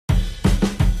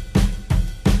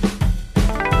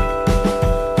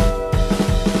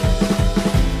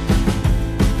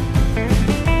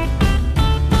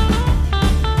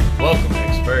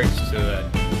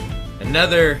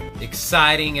Another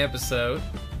exciting episode.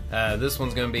 This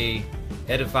one's going to be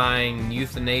edifying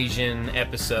euthanasian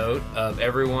episode of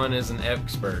Everyone is an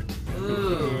Expert.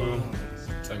 Ooh.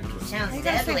 Sounds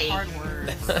deadly. Hard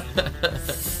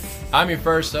words. I'm your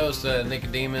first host,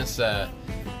 Nicodemus, here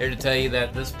to tell you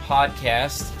that this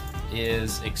podcast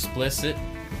is explicit.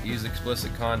 Use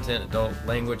explicit content, adult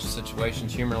language,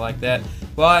 situations, humor like that.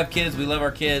 We all have kids. We love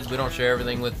our kids. We don't share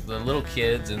everything with the little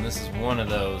kids, and this is one of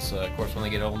those. Of course, when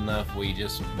they get old enough, we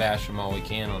just bash them all we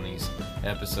can on these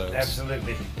episodes.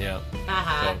 Absolutely. Yeah.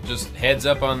 Uh-huh. So just heads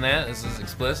up on that. This is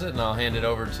explicit, and I'll hand it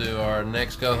over to our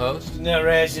next co-host. Nut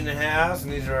Rash in the house,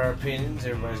 and these are our opinions.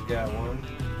 Everybody's got one.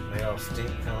 They all stink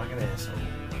kind of like an asshole.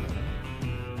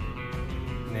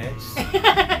 Next.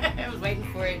 I was waiting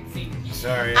for it. See.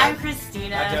 Sorry. I'm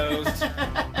Christina. I dozed.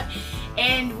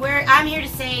 And I'm here to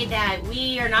say that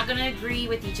we are not going to agree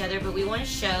with each other, but we want to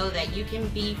show that you can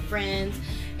be friends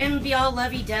and be all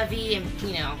lovey-dovey and,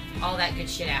 you know, all that good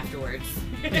shit afterwards.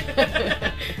 All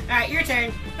right, your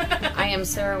turn. I am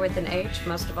Sarah with an H.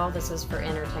 Most of all, this is for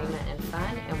entertainment and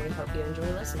fun, and we hope you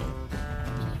enjoy listening.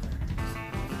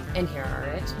 And here are our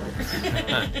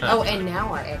experts. Oh, and now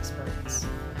our experts.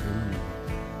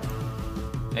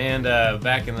 And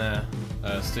back in the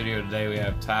studio today, we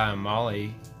have Ty and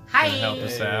Molly Hi. to help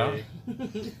us out.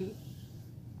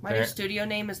 My new studio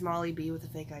name is Molly B with a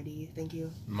fake ID. Thank you.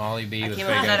 Molly B I with came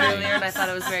fake up with that ID. earlier and I thought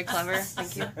it was very clever.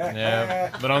 Thank you.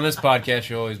 Yeah, but on this podcast,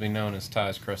 you'll always be known as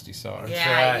Ty's Crusty Sauce.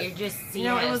 Yeah, right. you're just You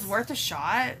know, it was worth a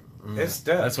shot. It's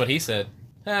stuff. That's what he said.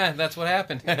 That's what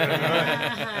happened.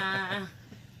 Uh-huh.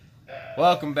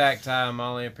 Welcome back, Ty and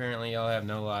Molly. Apparently, y'all have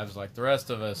no lives like the rest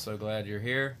of us. So glad you're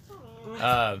here.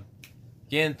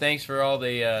 Again, thanks for all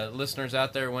the listeners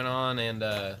out there who went on and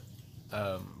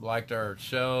liked our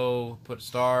show, put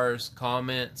stars,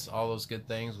 comments, all those good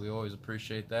things. We always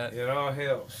appreciate that. It all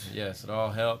helps. Yes, it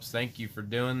all helps. Thank you for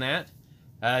doing that.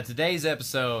 Today's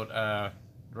episode,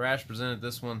 Rash presented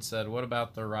this one, said, what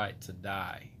about the right to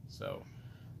die? So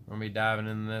we're going to be diving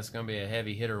into this. It's going to be a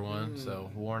heavy hitter one, so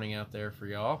warning out there for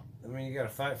y'all. I mean, you got to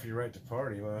fight for your right to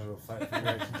party. You might as well fight for your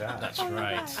right to die. That's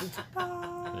right.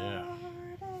 Yeah.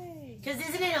 Because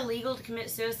isn't it illegal to commit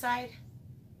suicide?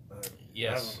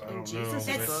 Yes. I don't know. Jesus'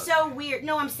 That's book. so weird.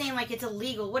 No, I'm saying like it's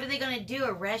illegal. What are they going to do?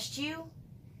 Arrest you?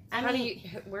 I How do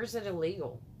mean, where's it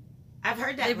illegal? I've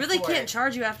heard that They really before. can't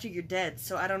charge you after you're dead,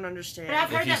 so I don't understand. But I've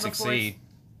heard If you that before. succeed,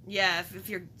 Yeah, if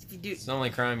you do. it's the only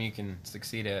crime you can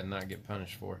succeed at and not get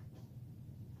punished for.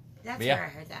 That's But yeah. where I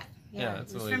heard that. Yeah, it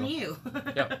it's was illegal. from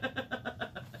you.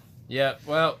 Yeah,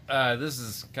 well, this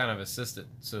is kind of assisted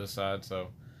suicide, so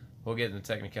we'll get into the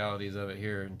technicalities of it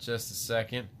here in just a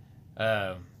second.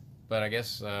 But I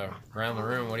guess around the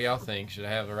room, what do y'all think? Should I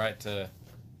have the right to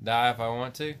die if I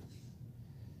want to?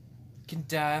 Can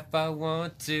die if I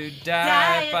want to,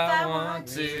 die if I want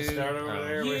to. Start over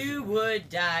there with... You would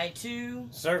die too.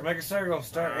 Make a circle.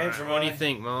 Start answering. What do you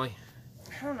think, Molly?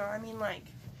 I don't know. I mean, like,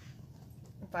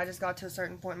 if I just got to a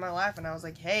certain point in my life and I was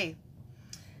like, hey,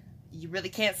 you really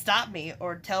can't stop me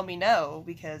or tell me no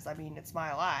because, I mean, it's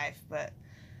my life, but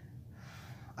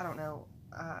I don't know.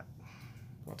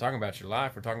 We're talking about your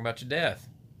life. We're talking about your death.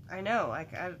 I know. Like,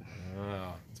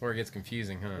 Oh, that's where it gets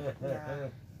confusing, huh? yeah.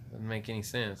 Doesn't make any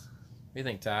sense. What do you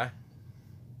think, Ty?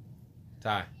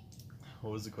 Ty.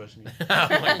 What was the question? Oh my Oh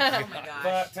my God. gosh.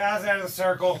 But ties out of the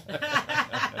circle.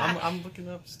 I'm looking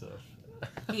up stuff.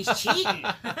 He's cheating.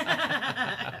 What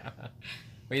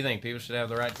do you think? People should have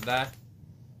the right to die?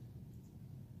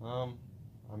 I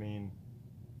mean,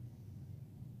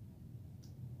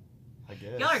 I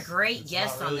guess. Y'all are great It's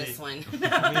guests not on really- this one.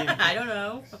 I mean, I don't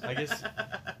know. I guess,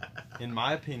 in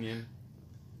my opinion,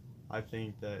 I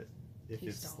think that if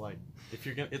He's it's dumb. like, if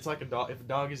you're gonna, it's like a dog. If a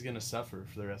dog is gonna suffer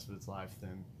for the rest of its life,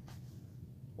 then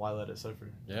why let it suffer?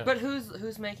 Yeah. But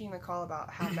who's making the call about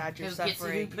how bad you're Who gets who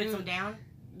suffering? puts them down?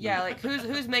 Yeah, like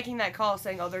who's making that call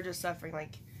saying, oh, they're just suffering?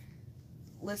 Like,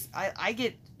 listen, I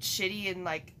get shitty and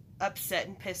like upset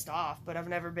and pissed off, but I've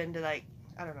never been to like,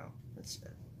 I don't know. It's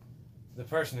The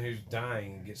person who's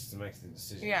dying gets to make the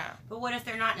decision. yeah, But what if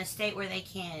they're not in a state where they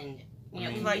can, you know,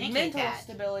 I mean, like communicate mental that?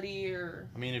 stability or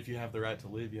I mean, if you have the right to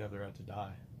live, you have the right to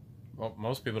die. Well,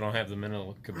 most people don't have the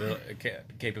mental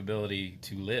capability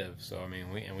to live, so I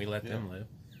mean, we let them live.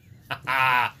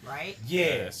 Right?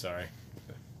 Yeah. Sorry.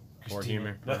 More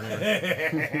Christina.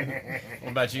 humor.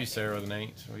 What about you, Sarah, with an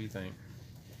H? What do you think?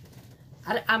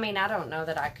 I mean, I don't know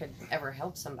that I could ever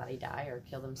help somebody die or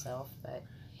kill themselves, but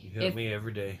You help If- me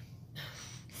every day.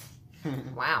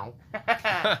 wow.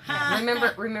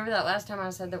 Remember that last time I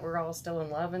said that we're all still in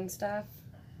love and stuff?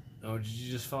 Oh, did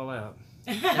you just fall out?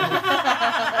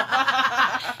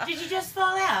 Did you just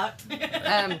fall out?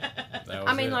 That was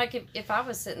I mean, it. like, if I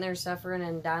was sitting there suffering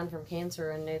and dying from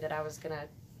cancer and knew that I was going to,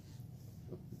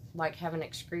 like, have an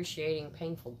excruciating,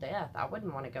 painful death, I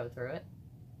wouldn't want to go through it.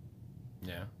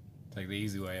 Yeah. Take the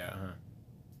easy way out, huh?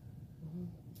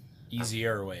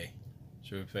 Easier way.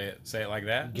 Should we say it like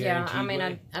that? Yeah, I Guaranteed mean,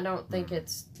 way. I don't think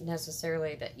it's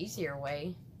necessarily the easier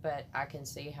way, but I can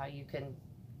see how you can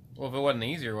Well, if it wasn't the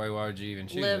easier way, why would you even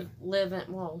choose it? live in,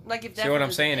 well, Like if See what death I'm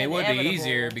was saying? It would be inevitable.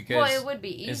 easier because well, it would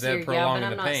be instead easier, of yeah, but prolonging I'm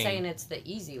the not pain. saying it's the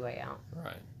easy way out.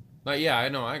 Right. But yeah, I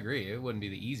know, I agree. It wouldn't be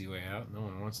the easy way out. No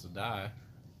one wants to die.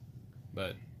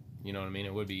 But you know what I mean?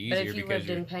 It would be But easier if you because lived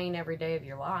you're, in pain every day of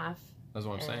your life, that's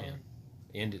what I'm saying. and-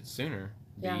 End it sooner.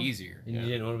 Be Yeah. easier. And you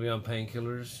didn't want to be on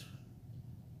painkillers.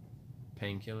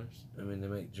 Painkillers. I mean, they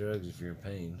make drugs if you're in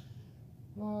pain.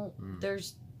 well,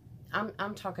 Mm.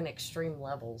 I'm talking extreme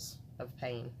levels of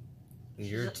pain.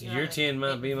 Your You're your not- 10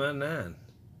 might be my 9.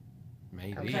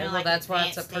 Maybe. Okay. Okay, well, like that's why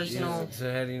it's a advanced personal.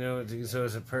 So how do you know? So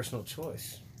it's a personal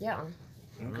choice. Yeah.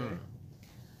 Okay.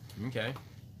 Okay.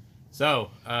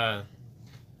 So,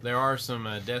 there are some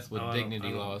death with Oh,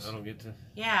 dignity laws. I don't get to.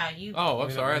 Yeah, you. Oh, I'm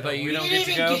We sorry. I don't- thought we you don't didn't get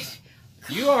to even go? get-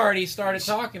 You already started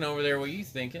talking over there. What are you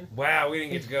thinking? Wow, we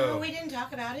didn't get to No, go. we didn't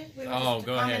talk about it. We were Oh, just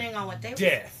go ahead. commenting on what they were.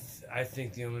 Death. I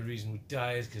think the only reason we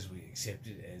die is because we accept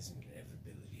it as an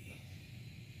inevitability.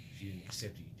 If you didn't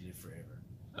accept it, you did it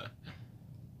forever.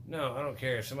 No, I don't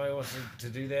care. If somebody wants to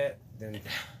do that, then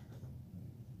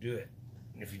do it.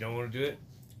 If you don't want to do it,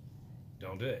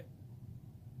 don't do it.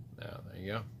 Oh, there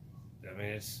you go. I mean,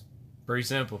 it's Pretty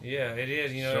simple. yeah, it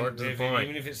is. You know, Short to the point.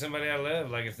 even if it's somebody I love,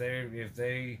 like if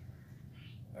they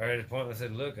are at a point that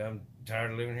said, "Look, I'm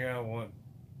tired of living here. I want,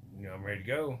 I'm ready to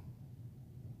go."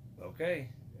 Okay,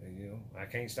 I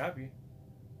can't stop you.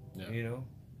 Yeah.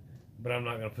 But I'm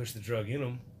not gonna push the drug in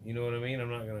them. You know what I mean? I'm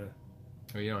not gonna.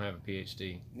 Well, you don't have a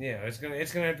PhD. Yeah, it's gonna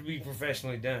have to be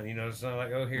professionally done. It's not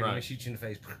like, oh, here, let me Right. shoot you in the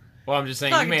face. Well, I'm just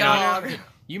saying Fuck you may dog. not.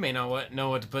 You may not know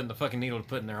what to put in the fucking needle to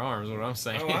put in their arms. What I'm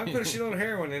saying. Oh, I put a shit on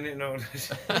heroin in it. No,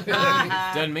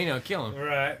 Doesn't mean it'll kill him.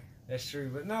 right. That's true.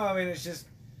 But no, I mean, it's just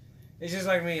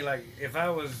like me. Like if I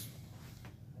was,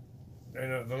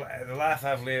 the life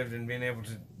I've lived and being able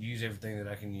to use everything that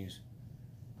I can use.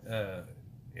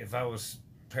 If I was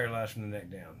paralyzed from the neck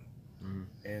down, Mhm.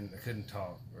 and I couldn't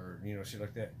talk or shit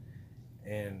like that,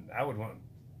 and I'd want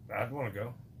to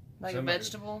go. Like Somebody- a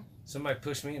vegetable. Somebody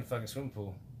pushed me in a fucking swimming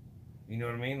pool. You know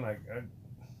what I mean? Like,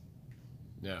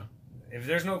 Yeah. if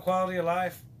there's no quality of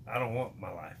life, I don't want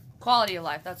my life. Quality of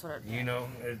life. That's what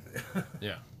it.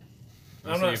 Yeah.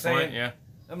 I'm I see not your saying. point, yeah.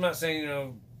 I'm not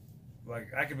saying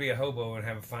like I could be a hobo and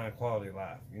have a fine quality of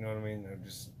life. You know what I mean?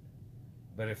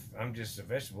 But if I'm just a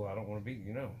vegetable, I don't want to be.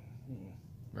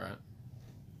 Right.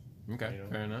 Okay. You know?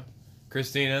 Fair enough.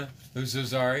 Christina, who's so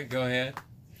sorry? Go ahead.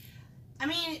 I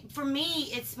mean, for me,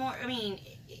 it's more. I mean,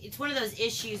 it's one of those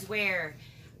issues where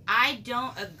I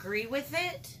don't agree with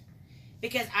it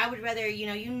because I would rather,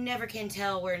 you never can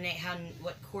tell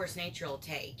what course nature will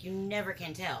take. You never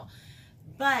can tell.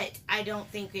 But I don't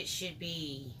think it should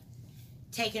be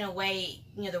taken away,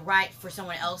 the right for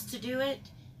someone else to do it.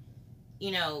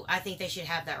 I think they should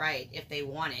have that right if they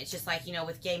want it. It's just like,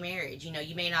 with gay marriage.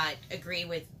 You may not agree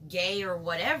with gay or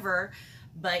whatever,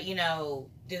 but,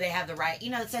 do they have the right?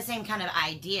 It's the same kind of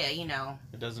idea,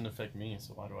 It doesn't affect me,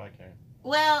 so why do I care?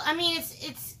 Well, I mean,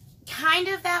 it's kind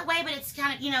of that way, but it's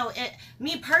kind of,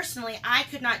 me personally, I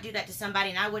could not do that to somebody,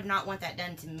 and I would not want that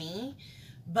done to me.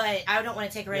 But I don't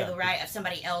want to take away the right of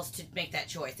somebody else to make that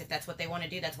choice. If that's what they want to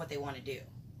do, that's what they want to do.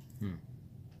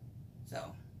 So.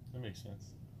 That makes sense.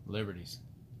 Liberties.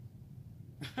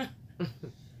 That's what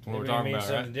we're Liberty talking means about,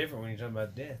 right? something different when you're talking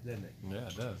about death, doesn't it? Yeah,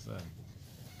 it does.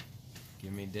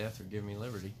 Give me death or give me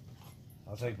liberty.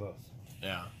 I'll take both.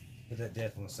 Yeah. Put that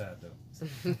death on the side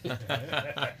though.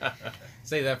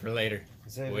 Save that for later.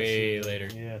 Save that Way shit. later.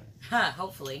 Yeah,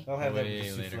 Hopefully. I'll have that Way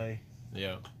with the later. souffle.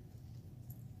 Yeah.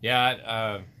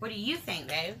 Yeah, What do you think,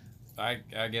 Dave?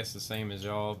 I guess the same as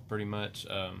y'all, pretty much.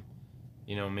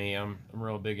 Me, I'm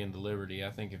real big into liberty. I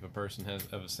think if a person has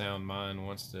of a sound mind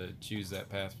wants to choose that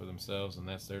path for themselves, and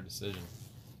that's their decision.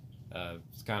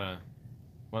 It's kind of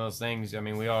one of those things. I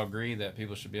mean, we all agree that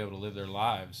people should be able to live their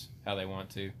lives how they want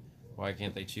to. Why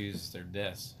can't they choose their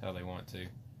deaths how they want to?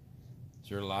 It's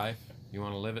your life. You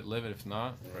want to live it, live it. If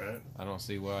not, Right. I don't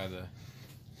see why the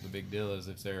big deal is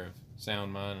if they're of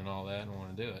sound mind and all that and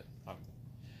want to do it.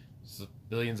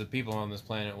 Billions of people on this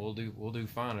planet will do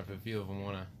fine if a few of them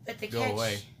want to But the go catch,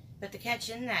 away. But the catch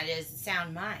in that is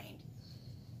sound mind.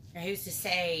 Or who's to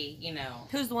say, you know?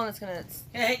 Who's the one that's gonna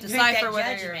Make decipher that whether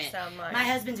you're judgment. sound mind? My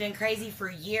husband's been crazy for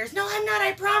years. No, I'm not.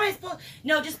 I promise.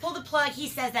 No, just pull the plug. He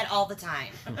says that all the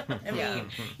time. I mean, Yeah.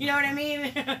 you know what I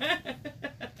mean?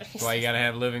 That's why you gotta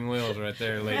have living wills right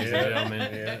there, ladies and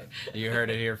gentlemen. Yeah. You heard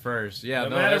it here first. Yeah, No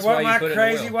no, matter that's what why my you put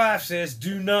crazy it in wife says,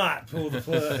 do not pull the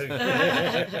plug.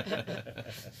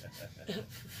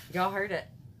 Y'all heard it.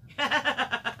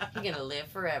 You're gonna live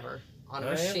forever on a I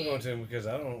am machine. going to because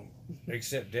I don't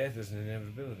accept death as an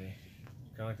inevitability.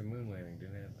 Kind of like the moon landing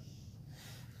didn't happen.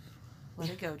 Let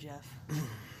it go, Jeff.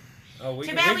 Oh, we Too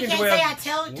can, bad we we can can't dwell, say I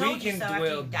told we you can so after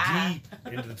dwell you die.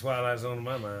 deep into the twilight zone of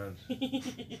my mind.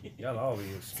 Y'all all be.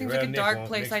 Seems like a dark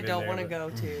place I don't want to go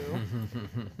to.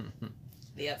 will.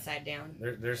 The upside down.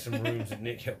 There's some rooms that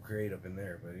Nick helped create up in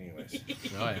there, but anyways.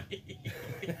 Oh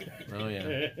yeah. Oh yeah.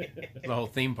 There's a whole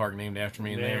theme park named after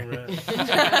me in Damn there.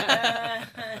 right.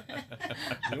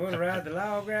 You want to ride the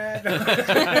log ride? Not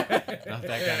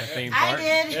that kind of theme park.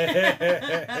 I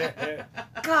did.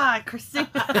 God, Christina.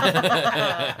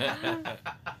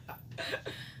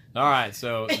 All right,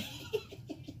 so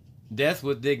death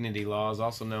with dignity law is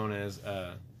also known as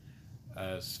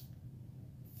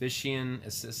Fishian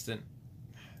assistant.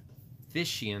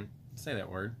 Fishian, say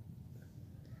that word.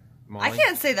 Molly. I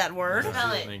can't say that word.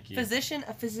 Spell it. Thank you. Physician,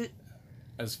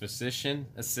 As physician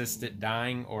assisted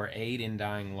dying or aid in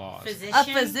dying laws. Physician. a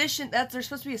physician. There's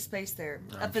supposed to be a space there.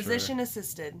 I'm A physician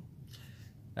assisted.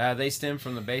 They stem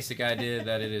from the basic idea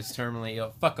that it is terminally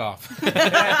ill. Fuck off.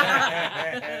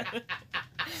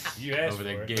 You asked Over for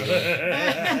there it.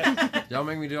 giggling. Y'all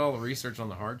make me do all the research on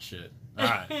the hard shit. All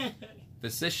right.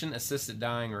 Physician-assisted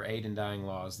dying or aid in dying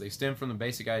laws. They stem from the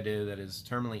basic idea that it is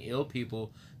terminally ill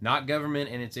people, not government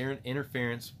and its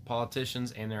interference,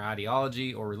 politicians and their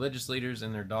ideology, or religious leaders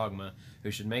and their dogma,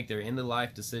 who should make their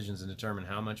end-of-life decisions and determine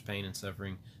how much pain and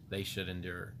suffering they should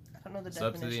endure. I don't know the It's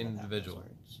up to the definition of half those individual.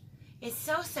 words. It's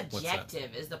so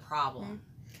subjective is the problem.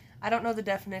 I don't know the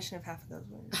definition of half of those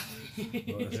words.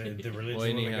 What was it, the religion Well,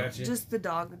 one that anyhow. got you? Just the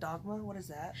dogma. What is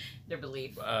that? Their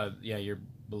belief. Yeah, your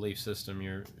belief system,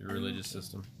 your religious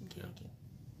system. Okay, okay.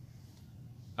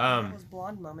 Um, That was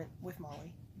blonde moment with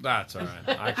Molly. That's all right.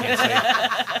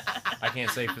 I can't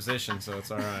say physician, so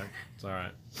it's all right. It's all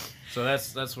right. So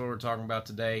that's what we're talking about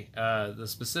today. The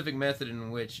specific method in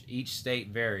which each state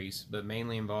varies, but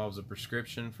mainly involves a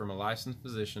prescription from a licensed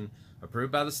physician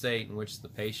approved by the state in which the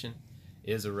patient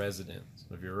is a resident.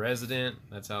 So if you're a resident,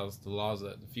 that's how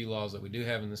the few laws that we do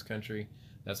have in this country,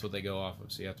 that's what they go off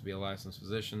of. So you have to be a licensed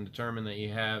physician, determine that you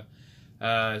have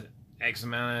X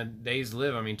amount of days to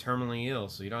live. I mean, terminally ill,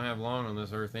 so you don't have long on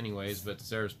this earth anyways, but to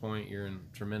Sarah's point, you're in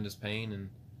tremendous pain and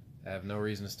have no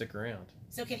reason to stick around.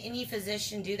 So can any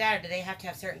physician do that, or do they have to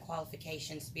have certain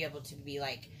qualifications to be able to be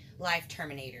like life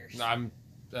terminators? I'm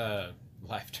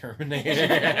life terminator.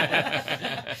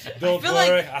 Don't feel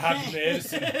worry, like- I have the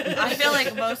medicine. I feel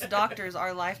like most doctors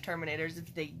are life terminators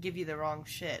if they give you the wrong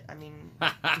shit. I mean, in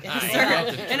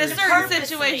a certain Purposely.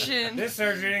 situation. This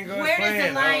surgery didn't go as Where does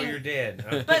the planned. line- Oh, you're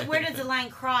dead. But where does the line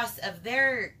cross of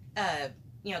their,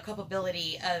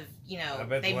 culpability of, I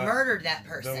bet they the line- murdered that The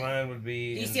person? line would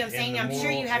be. Do you in- see what I'm in saying? the I'm sure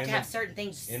you moral- have in to the- have certain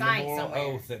things in the signed moral somewhere.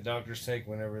 oath that doctors take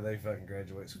whenever they fucking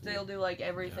graduate school. They'll do like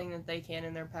everything that they can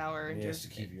in their power and Yes,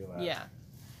 just to keep you alive. yeah.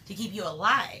 To keep you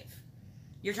alive.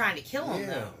 You're trying to kill them, Yeah.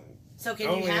 though. So can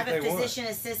Only you have if a they want.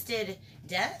 physician-assisted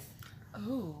death?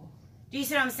 Ooh. Do you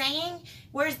see what I'm saying?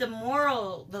 Where's the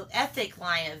moral, the ethic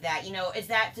line of that? Is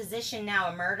that physician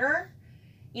now a murderer?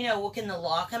 Can the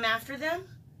law come after them?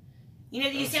 Do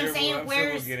you see what I'm saying? I'm sure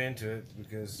Where's we'll get into it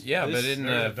because Yeah, but isn't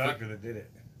there's a doctor that did it.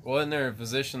 Well, isn't there a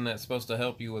physician that's supposed to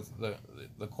help you with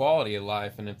the quality of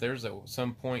life? And if there's at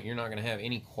some point you're not going to have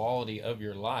any quality of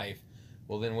your life,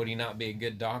 well, then would he not be a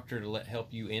good doctor to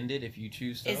help you end it if you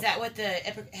choose to? Is that what the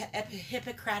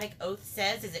Hippocratic Oath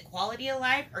says? Is it quality of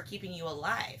life or keeping you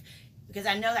alive? Because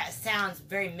I know that sounds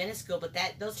very minuscule, but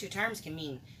those two terms can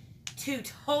mean two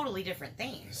totally different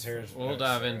things. Sarah's, We'll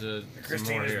dive into some more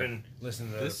Christina's here. been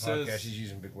listening to the This podcast. says- She's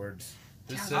using big words.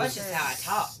 This That's says just how I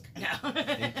talk. No.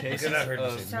 in cases Because I've heard you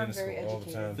of say Sound very minuscule all the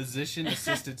educated. time.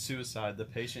 physician-assisted suicide, the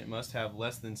patient must have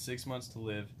less than 6 months to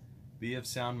live, be of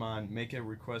sound mind, make a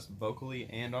request vocally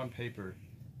and on paper,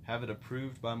 have it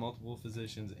approved by multiple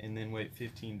physicians, and then wait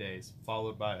 15 days,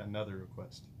 followed by another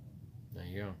request. There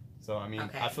you go. So, I mean,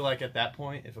 Okay. I feel like at that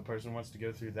point, if a person wants to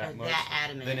go through that much, That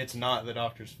adamant. then it's not the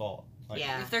doctor's fault. Like,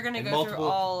 Yeah. If they're gonna and go through multiple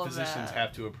all of physicians that.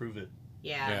 have to approve it.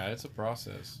 Yeah. Yeah, it's a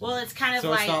process. Well, it's kind of So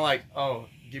like. it's not like, oh,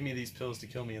 give me these pills to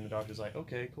kill me, and the doctor's like,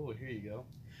 okay, cool, here you go.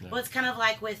 Well, it's kind of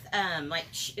like with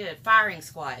firing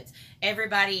squads.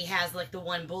 Everybody has like the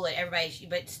one bullet.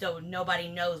 But still nobody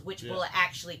knows which bullet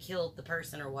actually killed the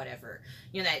person or whatever.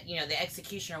 The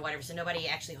execution or whatever. So nobody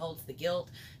actually holds the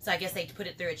guilt. So I guess they put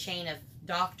it through a chain of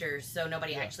doctors, so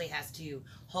nobody actually has to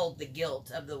hold the guilt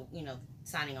of the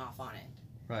signing off on it.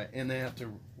 Right, and they have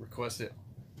to request it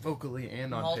vocally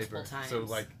and on Multiple paper. times. So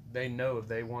like they know if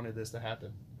they wanted this to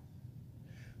happen.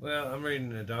 Well, I'm reading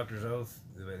the Doctor's Oath.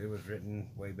 It was written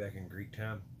way back in Greek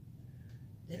time.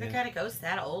 They've been kind of ghosts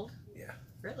that old? Yeah.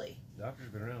 Really? Doctor's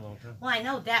been around a long time. Well, I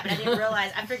know that, but I didn't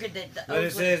realize. I figured that the But oath it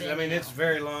would says, have been, I mean, it's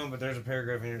very long, but there's a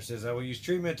paragraph in here that says, I will use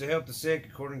treatment to help the sick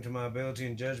according to my ability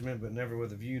and judgment, but never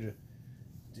with a view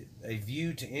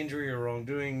to injury or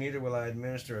wrongdoing. Neither will I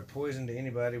administer a poison to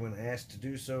anybody when asked to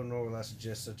do so, nor will I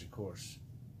suggest such a course.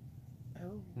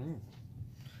 Oh.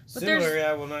 But Similarly,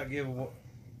 I will not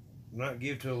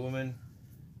give to a woman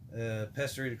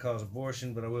pessary to cause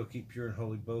abortion, but I will keep pure and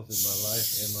holy both in my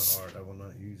life and my heart. I will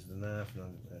not use the knife.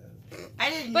 I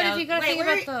didn't But know. if you gotta Wait, think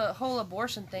where- about the whole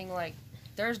abortion thing, like,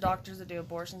 there's doctors that do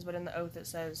abortions, but in the oath it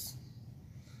says...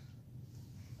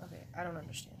 Okay, I don't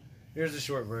understand. Here's the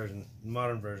short version, the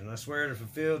modern version. I swear to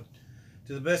fulfill,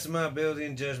 to the best of my ability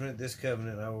and judgment, this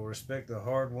covenant. I will respect the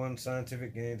hard-won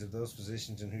scientific gains of those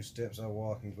physicians in whose steps I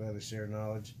walk and gladly share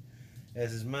knowledge,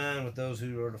 as is mine with those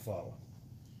who are to follow.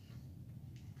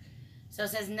 So it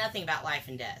says nothing about life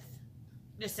and death.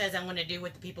 It just says I'm going to do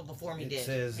what the people before me It did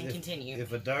says and continue.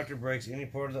 If a doctor breaks any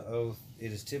part of the oath,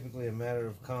 it is typically a matter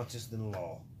of conscience than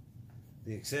law.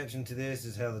 The exception to this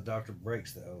is how the doctor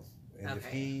breaks the oath, and if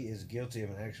Okay. he is guilty of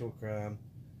an actual crime,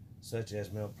 such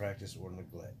as malpractice or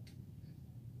neglect.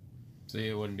 See,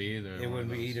 it wouldn't be either. It wouldn't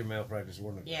be either malpractice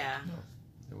or neglect. Yeah.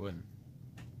 It wouldn't.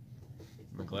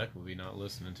 Neglect would be not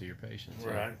listening to your patients.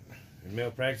 Right. And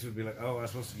malpractice would be like, oh, I was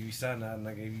supposed to give you cyanide and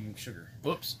I gave you sugar.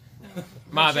 Whoops.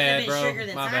 My Should've bad, been bro. sugar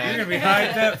than My cyanide. You're bad. going to be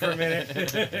hyped up for a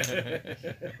minute.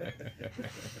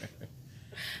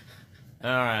 All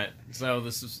right. So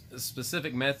the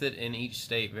specific method in each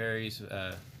state varies.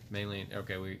 Mainly,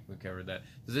 okay, we covered that.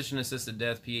 Physician-assisted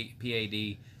death,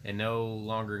 PAD, and no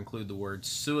longer include the word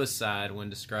suicide when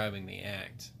describing the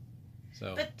act.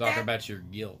 So But talk that- about your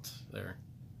guilt there.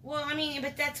 Well, I mean,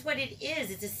 but that's what it is.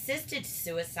 It's assisted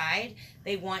suicide.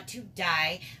 They want to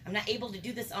die. I'm not able to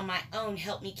do this on my own.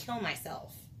 Help me kill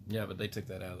myself. Yeah, but they took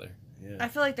that out of there. Yeah. I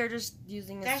feel like they're just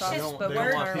using a That's soft just spoken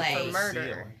word term play. for See it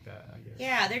murder. like that, I guess.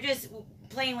 Yeah, they're just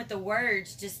playing with the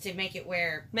words just to make it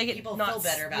where Make it people not feel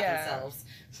better about yeah. themselves.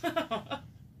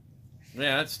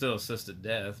 Yeah, it's still assisted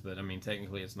death, but I mean,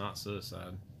 technically, it's not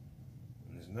suicide.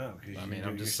 It's not, because I you mean, do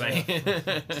I'm it just yourself.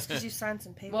 saying. Just because you signed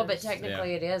some papers. Well, but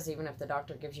technically it is. Even if the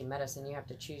doctor gives you medicine, you have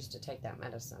to choose to take that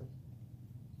medicine.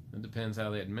 It depends how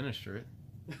they administer it.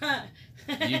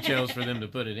 You chose for them to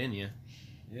put it in you.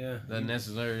 Yeah. Doesn't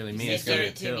necessarily mean You it's said going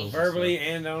give to it to kill. me. Verbally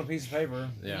and on a piece of paper.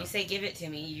 When Yeah. you say give it to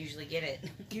me, you usually get it.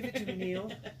 Give it to me,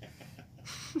 Neil.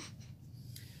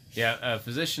 Yeah,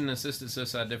 physician-assisted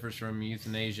suicide differs from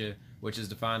euthanasia, which is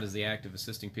defined as the act of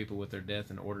assisting people with their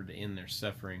death in order to end their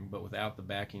suffering, but without the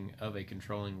backing of a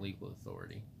controlling legal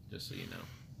authority, just so you know.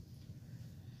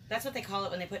 That's what they call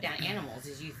it when they put down animals,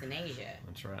 is euthanasia.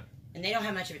 That's right. And they don't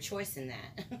have much of a choice in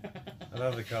that. I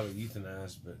know they call it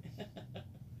euthanized, but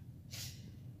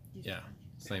Yeah,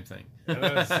 same thing. I know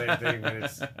it's the same thing, but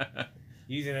it's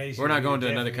euthanasia. We're not would be going the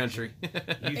to another definition.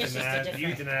 country. It's just a Euthanize,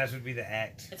 different- euthanize would be the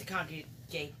act. It's a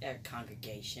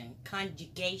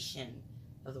conjugation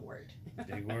of the word.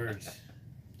 Big words.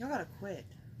 Y'all gotta quit.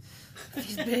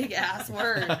 These big ass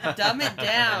words. Dumb it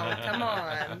down. Come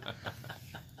on.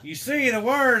 You see, the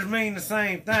words mean the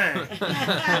same thing.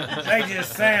 They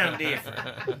just sound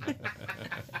different.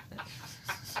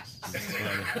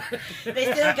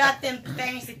 They still got them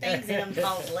fancy things in them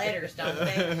called letters, don't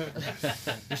they?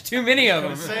 There's too many of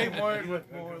them. Same word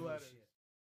with more letters.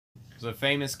 There's a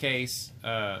famous case in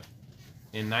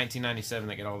 1997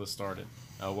 that got all this started.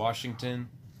 Washington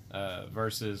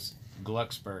versus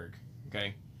Glucksburg.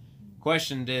 Okay.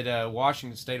 Question: did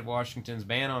state of Washington's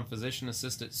ban on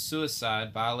physician-assisted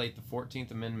suicide violate the 14th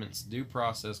Amendment's due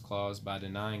process clause by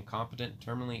denying competent,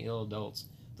 terminally ill adults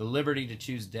the liberty to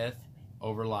choose death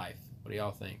over life? What do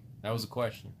y'all think? That was a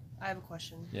question. I have a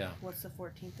question. Yeah. What's the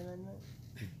 14th Amendment?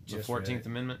 The Just 14th read.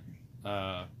 Amendment.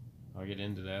 I'll get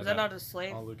into that. Is that not a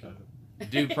slave? I'll look at it.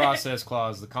 Due process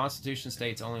clause. The Constitution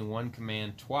states only one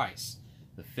command twice.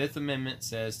 The Fifth Amendment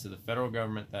says to the federal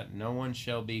government that no one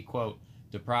shall be, quote,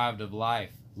 deprived of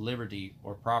life, liberty,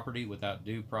 or property without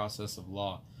due process of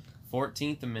law.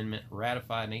 14th Amendment,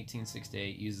 ratified in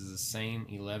 1868, uses the same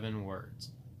 11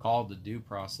 words, called the Due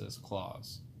Process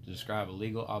Clause. to describe a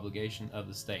legal obligation of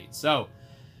the state. So,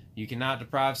 you cannot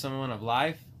deprive someone of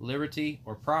life, liberty,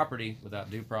 or property without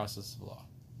due process of law.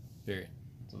 Period.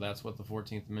 So that's what the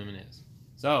 14th Amendment is.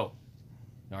 So,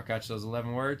 y'all catch those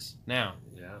 11 words? Now,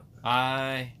 Yeah.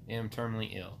 I am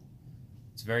terminally ill.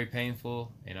 It's very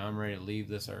painful, and I'm ready to leave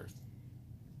this earth.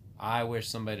 I wish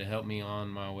somebody to help me on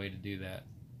my way to do that.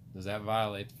 Does that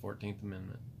violate the 14th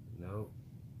Amendment? No.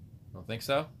 Don't think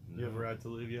so? You have a right to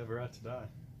live, you have a right to die.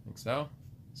 Think so?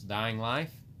 It's dying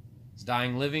life? It's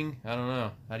dying living? I don't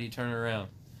know. How do you turn it around?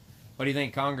 What do you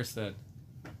think Congress said?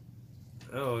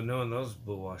 Oh, no one knows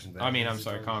bull washing back. I mean, I'm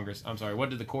sorry, Congress. I'm sorry. What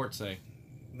did the court say?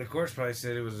 The courts probably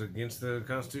said it was against the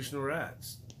constitutional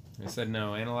rights. They said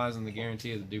no. Analyzing the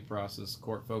guarantee of the due process, the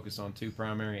court focused on two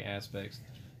primary aspects: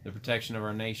 the protection of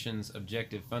our nation's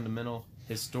objective, fundamental,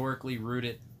 historically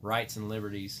rooted rights and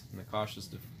liberties, and the cautious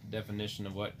definition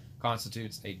of what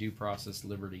constitutes a due process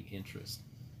liberty interest.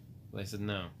 They said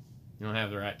no. You don't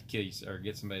have the right to kill you or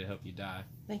get somebody to help you die.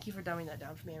 Thank you for dumbing that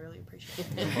down for me. I really appreciate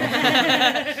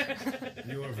it.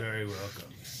 You are very welcome.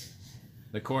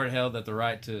 The court held that the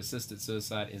right to assisted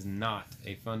suicide is not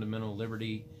a fundamental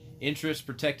liberty interest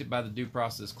protected by the Due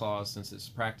Process Clause, since its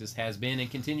practice has been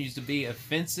and continues to be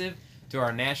offensive to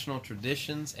our national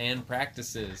traditions and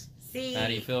practices. See, How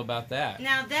do you feel about that?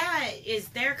 now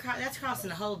that's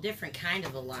crossing a whole different kind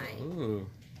of a line. Ooh.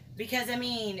 Because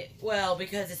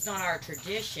because it's not our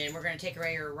tradition, we're going to take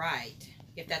away your right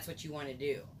if that's what you want to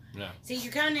do. No. See,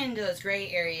 you're coming into those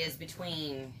gray areas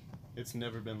between. It's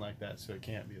never been like that, so it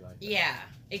can't be like that. Yeah,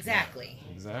 exactly.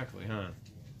 Exactly, huh?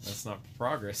 That's not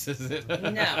progress, is it? No,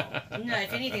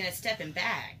 if anything, that's stepping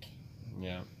back.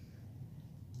 Yeah.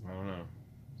 I don't know.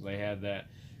 They had that.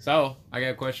 So, I got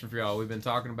a question for y'all. We've been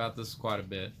talking about this quite a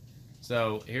bit.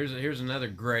 So, here's another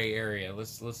gray area.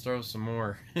 Let's throw some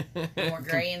more. More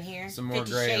gray in here. Some more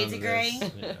 50 gray Shades onto of Gray.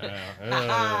 this.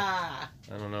 Ha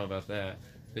I don't know about that.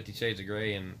 50 Shades of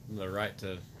Grey and the right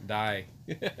to die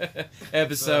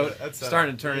episode That's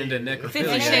starting to turn into weird. necrophilia.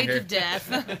 50 Shades here. of Death.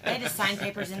 They had to sign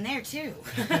papers in there too.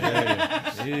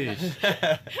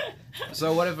 Yeesh.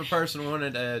 So what if a person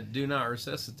wanted to do not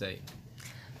resuscitate?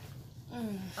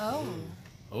 Oh.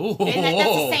 Oh, And that's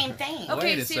the same thing. Okay,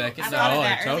 wait a see, second. I thought of No,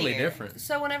 that it's totally earlier. different.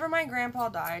 So whenever my grandpa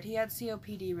died, he had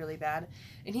COPD really bad,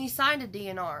 and he signed a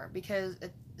DNR because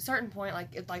at a certain point,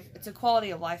 it's a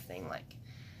quality of life thing,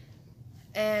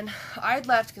 And I'd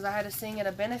left because I had to sing at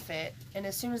a benefit, and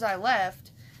as soon as I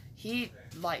left, he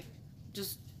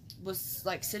just was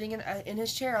sitting in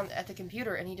his chair at the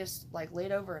computer, and he just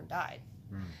laid over and died.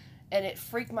 And it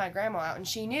freaked my grandma out, and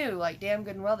she knew damn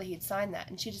good and well that he'd signed that,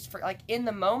 and she just in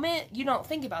the moment you don't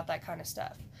think about that kind of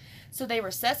stuff. So they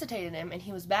resuscitated him, and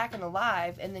he was back and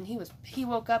alive, and then he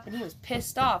woke up and he was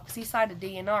pissed off because he signed a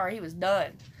DNR. He was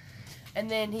done,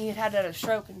 and then he had a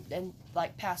stroke and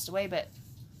passed away. But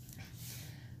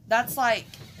that's I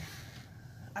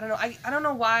don't know. I don't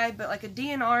know why, but a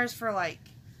DNR is for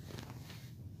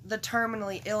the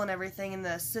terminally ill and everything, and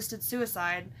the assisted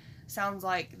suicide sounds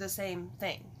like the same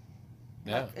thing.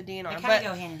 Yeah. A DNR. They kind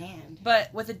of go hand in hand.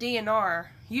 But with a DNR,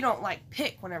 you don't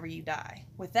pick whenever you die.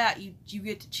 With that, you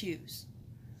get to choose.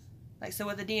 So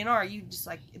with a DNR, you just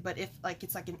but if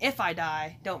it's an if I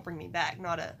die, don't bring me back.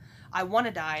 Not a I want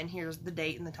to die and here's the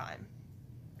date and the time.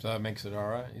 So that makes it all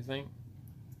right, you think?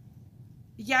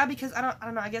 Yeah, because I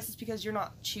don't know. I guess it's because you're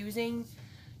not choosing.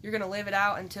 You're gonna live it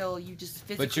out until you just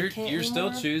physically But you're can't still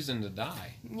anymore. choosing to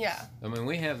die. Yeah. I mean,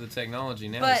 we have the technology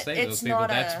now But to save those it's people. not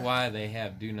That's a- why they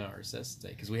have do not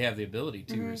resuscitate, because we have the ability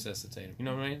to resuscitate them. You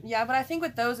know what I mean? Yeah, but I think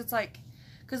with those, it's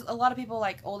because a lot of people,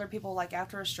 older people,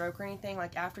 after a stroke or anything,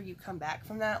 after you come back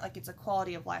from that, it's a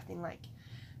quality of life thing.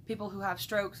 People who have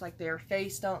strokes, their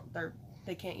face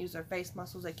they can't use their face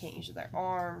muscles, they can't use their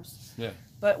arms. Yeah.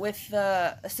 But with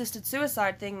the assisted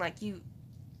suicide thing,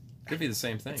 Could be the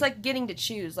same thing. it's getting to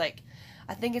choose. I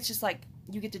think it's just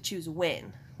you get to choose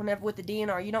when. Whenever with the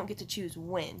DNR, you don't get to choose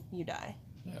when you die.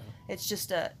 Yeah. It's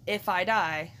just if I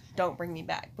die, don't bring me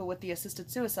back. But with the assisted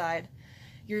suicide,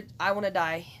 I want to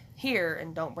die here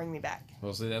and don't bring me back.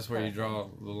 Well, see, that's where you draw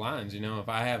the lines. If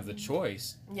I have the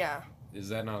choice, Yeah. is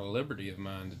that not a liberty of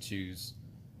mine to choose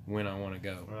when I want to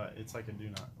go? Right, it's like a do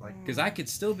not. Because I could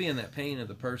still be in that pain of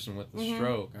the person with the Mhm.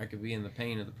 stroke. I could be in the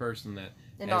pain of the person that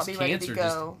And has not be ready cancer to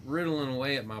go. just riddling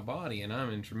away at my body, and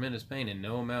I'm in tremendous pain, and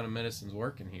no amount of medicine's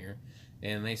working here.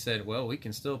 And they said, well, we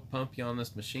can still pump you on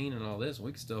this machine and all this.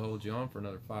 We can still hold you on for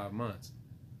another 5 months.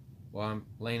 Well, I'm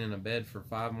laying in a bed for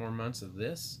 5 more months of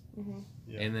this. Mm-hmm.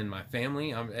 Yeah. And then my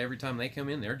family, every time they come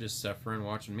in, they're just suffering,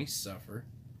 watching me suffer.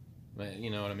 But you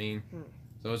know what I mean? Hmm.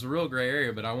 So it's a real gray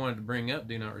area, but I wanted to bring up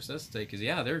do not resuscitate because,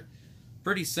 yeah,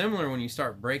 pretty similar when you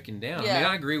start breaking down. I mean, Yeah.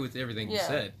 I agree with everything you Yeah.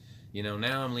 said. You know,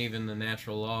 now I'm leaving the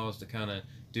natural laws to kind of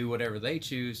do whatever they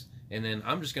choose, and then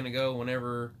I'm just going to go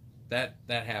whenever that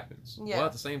happens. Yeah. Well,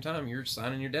 at the same time, you're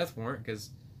signing your death warrant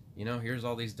because, you know, here's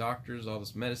all these doctors, all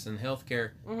this medicine,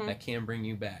 healthcare Mhm. that can bring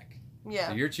you back. Yeah.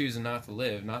 So you're choosing not to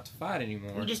live, not to fight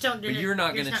anymore. You just don't. But you're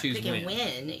not going gonna to choose picking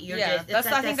win. You're Yeah, just, that's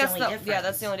I think that's the only the difference.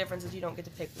 that's the only difference is you don't get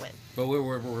to pick win. But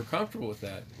we're comfortable with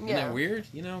that. Isn't Yeah. that weird?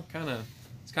 You know,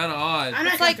 it's kind of odd. I'm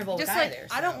not It's like comfortable with just like either.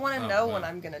 I don't want to Oh, know no. when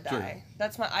I'm gonna True. die.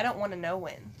 I don't want to know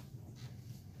when.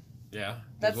 Yeah.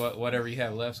 That's- Whatever you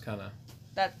have left's kind of.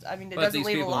 That I mean it But doesn't these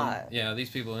leave a people, lot. these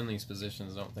people in these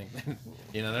positions don't think,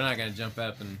 you know, they're not going to jump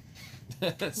up and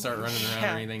start running around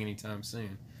Yeah. or anything anytime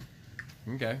soon.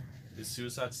 Okay. Is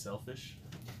suicide selfish?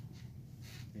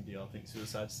 Do y'all think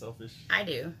suicide's selfish? I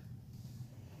do.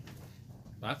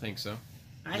 I think so.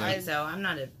 I Yeah. think so. I'm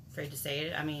not afraid to say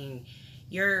it. I mean,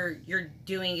 you're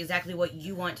doing exactly what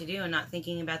you want to do and not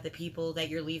thinking about the people that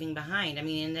you're leaving behind. I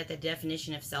mean, isn't that the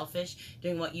definition of selfish?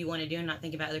 Doing what you want to do and not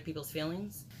thinking about other people's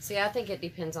feelings? See, I think it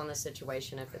depends on the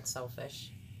situation if it's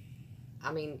selfish.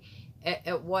 I mean,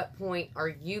 at what point are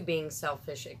you being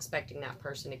selfish expecting that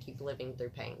person to keep living through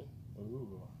pain?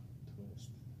 Ooh, twist.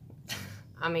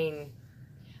 I mean,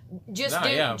 just No,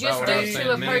 due, yeah, just about what I was due saying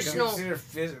to a a minute ago.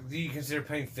 personal. Do you consider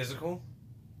pain physical?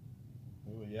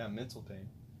 Ooh, yeah, mental pain.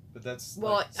 But that's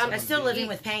Well, like I'm someone I'm still being- living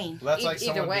with pain. Well, that's like either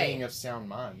someone way. being of sound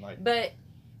mind. Like, But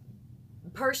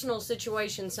personal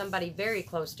situation, somebody very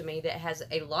close to me that has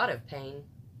a lot of pain,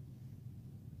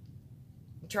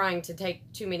 trying to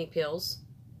take too many pills.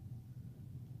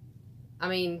 I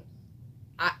mean,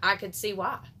 I could see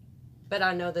why, but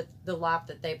I know that the life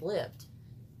that they've lived,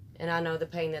 and I know the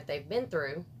pain that they've been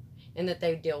through, and that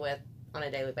they deal with on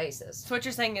a daily basis. So what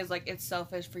you're saying is like it's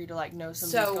selfish for you to like know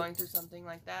somebody's So- going through something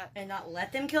like that. And not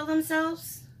let them kill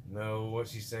themselves? No, what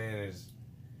she's saying is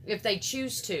If they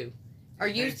choose to, are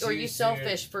If you they are you choose to-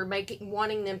 selfish for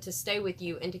wanting them to stay with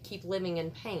you and to keep living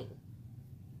in pain?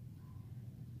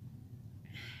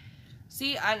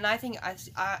 See, I think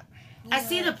I I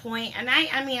see the point, and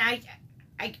I mean,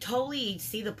 I totally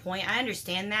see the point. I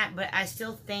understand that, but I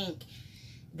still think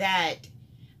that,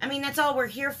 I mean, that's all we're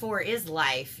here for is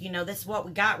life. You know, that's what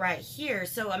we got right here.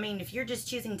 So, I mean, if you're just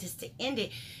choosing to end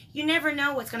it, you never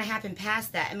know what's going to happen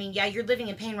past that. I mean, yeah, you're living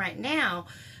in pain right now,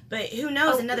 but who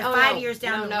knows? Another 5 years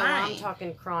down the line. I'm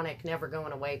talking chronic, never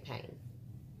going away pain.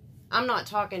 I'm not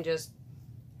talking just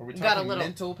are we got a talking little-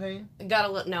 mental pain?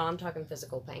 no, I'm talking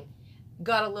physical pain.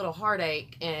 Got a little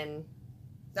heartache and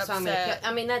so I'm gonna upset.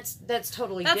 I mean that's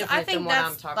totally That's different I think than what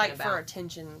that's I'm talking like about. for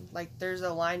attention. Like there's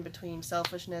a line between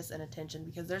selfishness and attention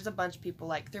because there's a bunch of people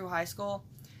like through high school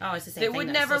Oh, it's the same they thing. would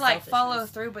though. never It's like still follow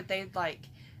selfishness. through, but they'd like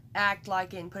act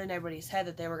like it and put in everybody's head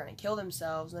that they were gonna kill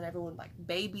themselves, and then everyone would like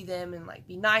baby them and like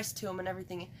be nice to them and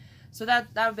everything. So that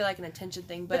would be like an attention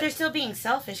thing, But but they're still being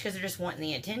selfish because they're just wanting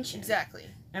the attention. exactly.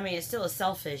 I mean, it's still a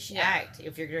selfish Yeah. act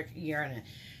if you're gonna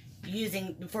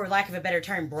using, for lack of a better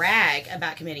term, brag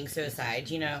about committing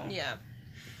suicide. You know. Yeah.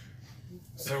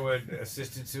 so. Would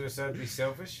assisted suicide be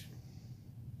selfish?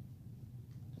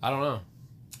 I don't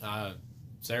know.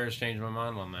 Sarah's changed my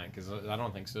mind on that because I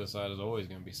don't think suicide is always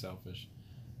going to be selfish.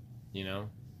 You know,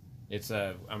 it's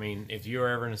I mean, if you were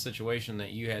ever in a situation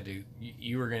that you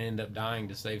were going to end up dying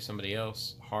to save somebody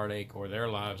else heartache or their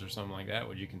lives or something like that,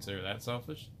 would you consider that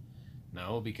selfish?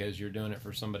 No, because you're doing it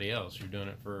for somebody else. You're doing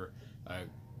it for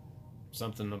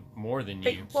something more than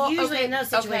But you. usually in those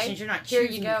situations, you're not Here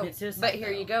choosing you to go. commit suicide. But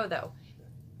here though. you go though.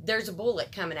 There's a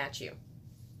bullet coming at you.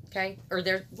 Okay? Or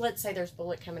let's say there's a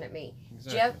bullet coming at me.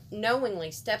 Exactly. Jeff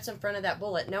knowingly steps in front of that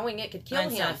bullet, knowing it could kill him.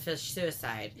 Unselfish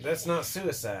suicide. That's not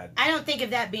suicide. I don't think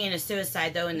of that being a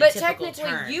suicide though in the But typical technically,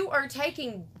 term. you are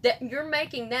taking that. You're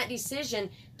making that decision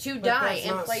to But die that's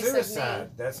in not place suicide. of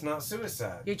me. That's not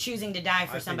suicide. You're choosing to die I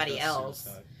for think somebody that's else.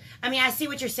 suicide. I mean, I see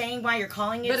what you're saying. Why you're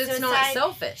calling it But it's suicide. not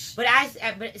selfish. But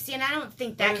but see, and I don't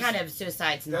think that But kind of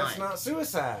suicide's That's not. not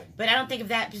suicide. But I don't think of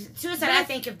that suicide. But I if-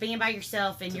 think of being by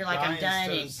yourself and To you're like, I'm die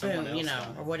done, instead of someone and boom, else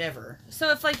dying. or whatever. So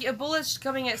if like a bullet's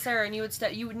coming at Sarah and you would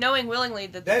you would knowing willingly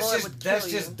that the bullet would kill That's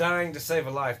you. just dying to save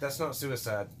a life. That's not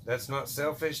suicide. That's not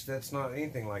selfish. That's not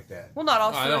anything like that. Well, not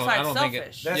all I don't suicide's think it.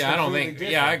 selfish. That's Yeah, I don't completely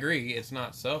think. Yeah, I different. agree. It's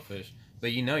not selfish,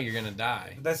 but you know you're gonna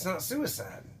die. But that's not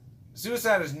suicide.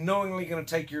 Suicide is knowingly going to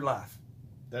take your life.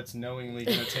 That's knowingly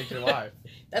going to take your life.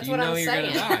 That's you what know I'm you're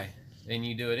saying. gonna die, and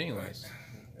you do it anyways.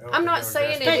 I don't I'm think not I would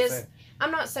saying grasp it that. is.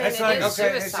 I'm not saying It's it like, is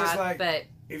okay, it's suicide, just like- but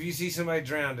If you see somebody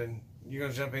drowning, you're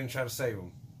going to jump in and try to save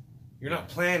them. You're not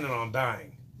planning on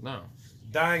dying. No,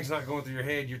 Dying's not going through your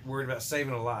head. You're worried about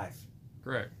saving a life.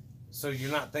 correct. So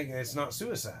you're not thinking it's not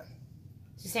suicide.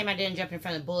 So same I didn't jump in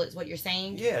front of the bullet is what you're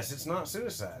saying? Yes, it's not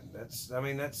suicide. That's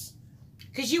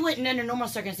Because you wouldn't, under normal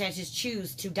circumstances,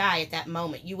 choose to die at that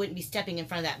moment. You wouldn't be stepping in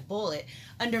front of that bullet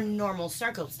under normal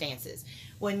circumstances.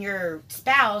 When your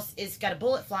spouse is got a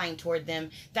bullet flying toward them,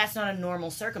 that's not a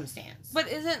normal circumstance.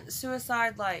 But isn't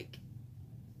suicide like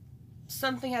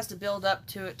something has to build up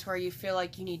to it to where you feel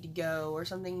like you need to go or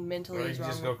something mentally or you is wrong?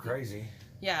 just go crazy.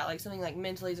 Yeah, like something like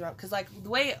mentally is wrong. Because like the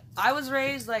way I was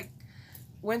raised, like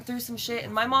went through some shit,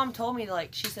 and my mom told me,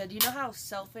 like, she said, you know how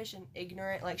selfish and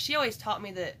ignorant, like she always taught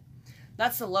me that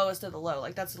that's the lowest of the low,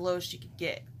 like that's the lowest you could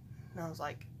get. And I was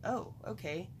like, oh,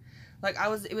 okay. Like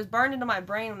it was burned into my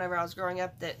brain whenever I was growing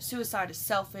up that suicide is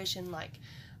selfish and like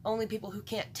only people who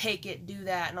can't take it do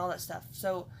that and all that stuff.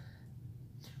 So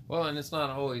Well, and it's not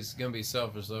always going to be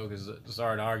selfish, though, because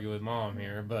sorry to argue with Mom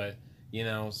here, but, you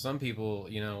know, some people,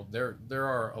 you know, there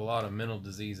are a lot of mental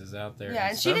diseases out there. yeah,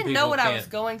 and she some didn't know people what I was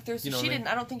can't- going through, so you know she what I mean?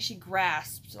 didn't, I don't think she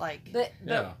grasped, like,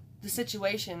 Yeah. the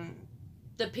situation.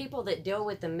 The people that deal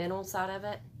with the mental side of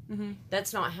it, Mm-hmm.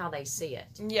 that's not how they see it.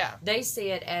 Yeah. They see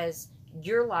it as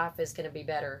your life is going to be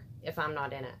better if I'm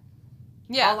not in it.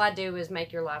 Yeah. All I do is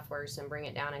make your life worse and bring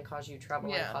it down and cause you trouble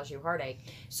Yeah. and cause you heartache.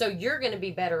 So you're going to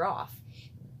be better off.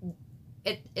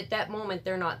 At that moment,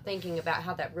 they're not thinking about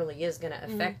how that really is going to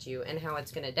affect you and how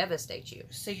it's going to devastate you.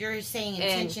 So you're saying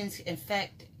And- intentions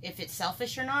affect if it's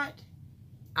selfish or not?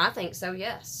 I think so,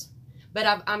 yes. But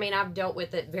I've dealt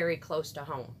with it very close to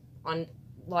home on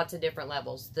lots of different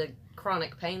levels. The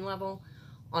chronic pain level,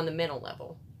 on the mental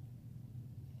level.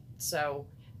 So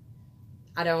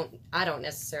I don't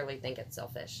necessarily think it's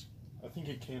selfish. I think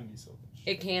it can be selfish.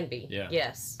 It can be. Yeah.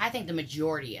 Yes. I think the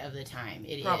majority of the time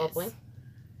it is. Probably.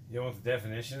 You want the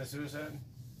definition of suicide?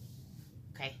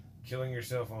 Okay. Killing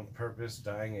yourself on purpose,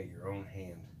 dying at your own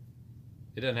hand.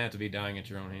 It doesn't have to be dying at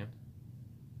your own hand.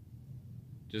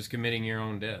 Just committing your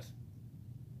own death.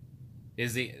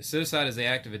 Suicide is the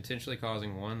act of intentionally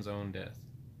causing one's own death.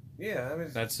 Yeah, I mean,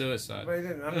 That's suicide. but it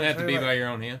It doesn't have to be by your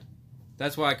own hand.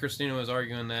 That's why Christina was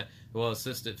arguing that, well,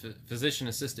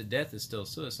 physician-assisted death is still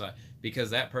suicide, because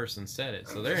that person said it.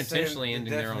 So they're intentionally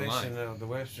ending their own life. The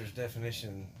Webster's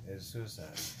definition is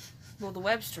suicide. Well, the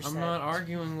Webster said. I'm not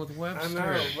arguing with I Webster.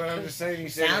 know, but I'm just saying. You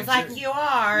said Sounds like you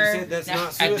are. You said that's not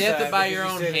A suicide. death by because your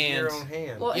you own said it's hands. Your own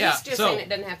hand. Well, Yeah, he's just so saying it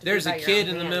doesn't have to There's be a by your kid own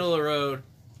in the hand. middle of the road,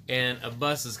 and a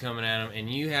bus is coming at him,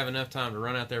 and you have enough time to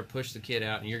run out there, push the kid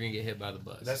out, and you're going to get hit by the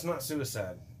bus. That's not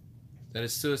suicide. That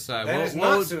is suicide. That What- is what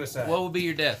not would- suicide. What would be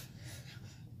your death?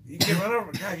 You can run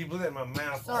over. God, you blew that in my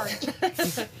mouth. Sorry.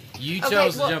 You Okay,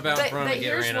 chose well, to jump out in front but and get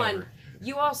here's ran one. over.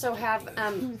 You also have,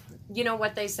 you know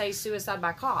what they say, suicide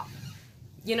by cop.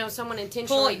 You know, someone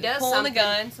intentionally does pulling something. the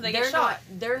gun so they get shot.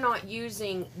 They're not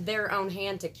using their own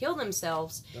hand to kill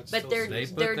themselves, That's but still they're They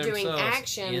put they're doing themselves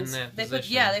actions. in that They put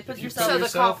position. they put You yourself. So put the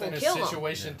yourself cop in will a kill 'em.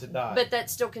 situation to die. But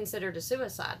that's still considered a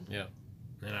suicide,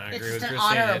 And I It's agree with just an Christina. It's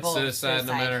honorable suicide, no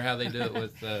suicide. matter how they do it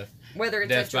with whether it's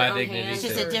Death at your by own dignity. hand. It's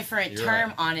just or- a different You're term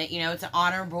right. on it. You know, it's an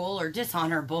honorable or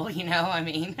dishonorable, you know, I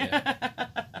mean.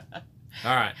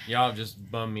 All right, y'all have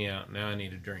just bummed me out. Now I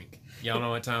need a drink. Y'all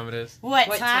know what time it is? What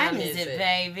What time time is is it, it?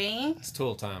 baby? It's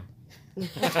Tool time.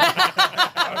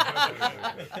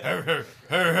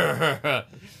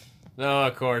 No,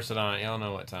 of course not. Y'all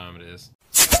know what time it is.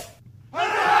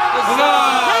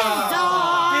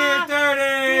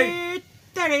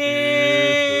 Beer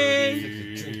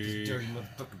 30. Dirty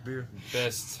motherfucking beer.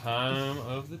 Best time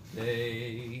of the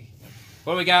day.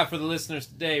 What we got for the listeners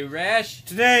today, Rash?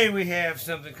 Today we have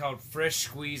something called Fresh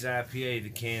Squeeze IPA. The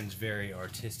can's very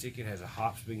artistic. It has a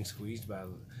hops being squeezed by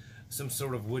some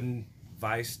sort of wooden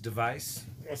device.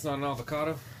 That's not an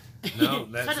avocado. No,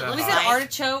 that's Let a me Is see it the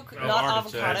artichoke, Oh, not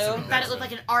artichoke. avocado? I thought it looked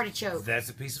like an artichoke. That's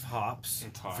a piece of hops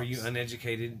It's hops. for you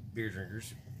uneducated beer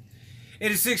drinkers.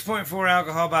 It is 6.4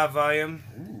 alcohol by volume.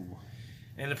 Ooh.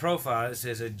 And the profile, it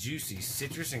says a juicy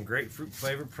citrus and grapefruit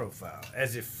flavored profile,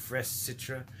 as if fresh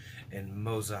citra and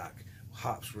mosaic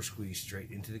hops were squeezed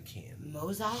straight into the can.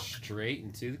 Mozart? Straight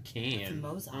into the can. It's a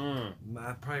Mozart.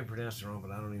 I probably pronounced it wrong, but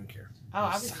I don't even care.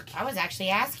 Oh, I was actually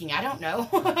asking. I don't know.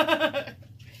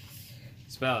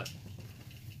 Spell it.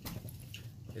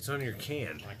 It's on your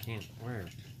can. I can't. Where?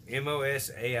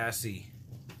 MOSAIC.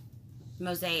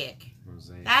 Mosaic.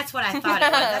 Mosaic. That's what I thought it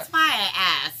was. That's why I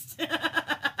asked.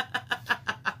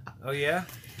 Oh, yeah?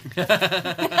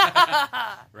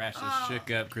 Rash just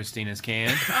shook up Christina's can.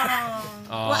 Oh.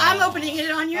 Oh. Well, I'm opening it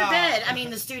on your bed. I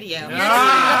mean, the studio.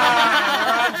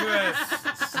 Ah,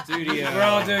 Studio. we're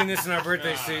all doing this in our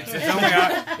birthday suits. It's only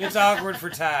it's awkward for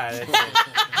Ty. That's it.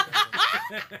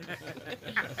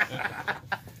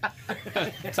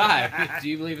 Ty, do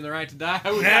you believe in the right to die?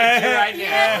 I would like to right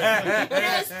now.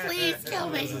 Yes, please kill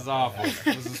me. This is awful.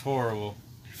 This is horrible.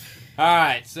 All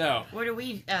right, so What do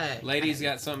we? ladies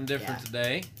got something different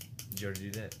today. Did you already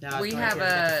do that? No, I was We going have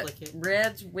to a flick it.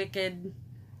 Red's Wicked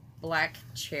Black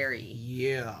Cherry,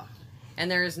 Yeah.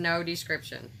 and there is no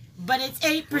description. But it's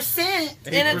 8%.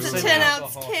 And it's a 8% 10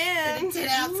 ounce alcohol. can. It's 10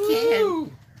 ounce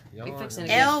can. We fixing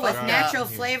to Ale get with fucked natural up.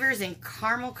 flavors and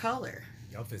caramel color.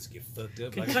 Y'all finna get fucked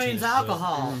up. Contains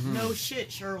alcohol. No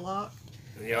shit, Sherlock.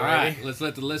 Y'all All ready? right, let's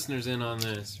let the listeners in on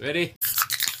this. Ready?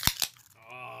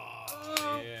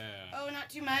 Oh, yeah. Oh, not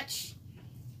too much.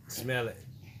 Smell it.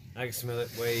 I can smell it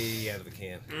way out of the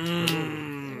can.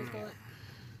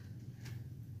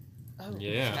 Oh.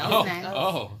 Yeah. Smells Oh, nice.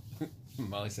 oh.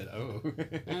 Molly said, oh.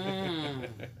 Mm.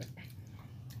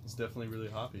 It's definitely really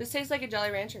hoppy. This tastes like a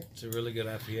Jolly Rancher. It's a really good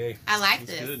IPA. I like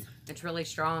It's this. good. It's really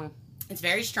strong. It's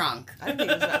very strong. I didn't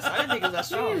think it was that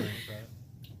strong. All You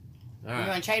right.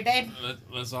 want to trade, babe?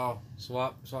 Let's all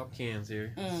swap cans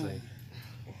here. Let's Mm. see.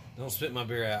 Don't spit my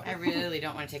beer out. I really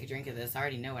don't want to take a drink of this. I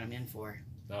already know what I'm in for.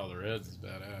 Oh, the Reds is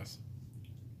badass.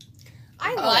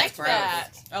 I Oh, like that's gross. that.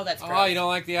 Oh, that's gross. Oh, you don't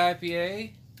like the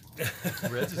IPA?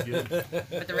 Reds is good.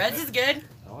 But the Reds is good.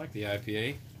 I like the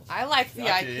IPA. I like the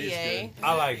IPA is IPA.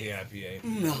 I like the IPA.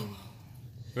 No.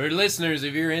 For listeners,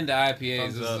 if you're into IPAs,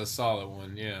 Thumbs this up. is a solid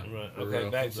one. Yeah. Right. For Okay.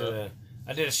 real. Back to the.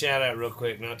 I did a shout out real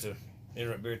quick, not to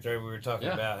interrupt beer theory. We were talking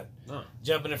Yeah. about No.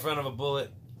 jumping in front of a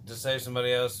bullet to save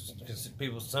somebody else. Some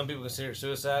people consider it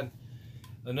suicide.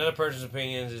 Another person's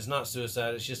opinion is it's not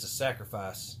suicide. It's just a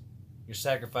sacrifice. You're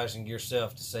sacrificing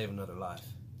yourself to save another life.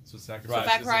 So sacrifice.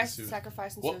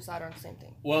 Sacrifice and Well- suicide aren't the same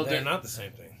thing. Well, They're the- not the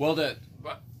same thing. Well,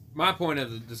 my point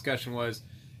of the discussion was,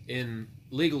 in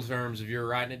legal terms, if you're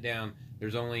writing it down,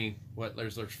 there's only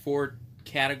there's 4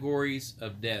 categories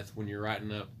of death when you're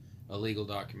writing up a legal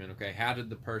document. Okay, how did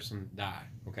the person die?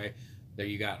 Okay, there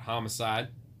you got homicide,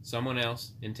 someone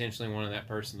else intentionally wanted that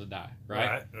person to die.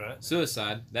 Right. Right.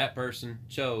 Suicide, that person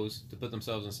chose to put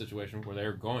themselves in a situation where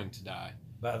they're going to die.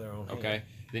 By their own hand. Okay,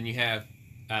 then you have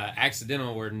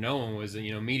accidental, where no one was,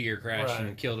 meteor crash Right.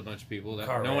 and killed a bunch of people. That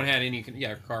Car no one wreck. had any,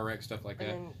 car wreck, stuff like that.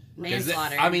 And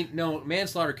Manslaughter.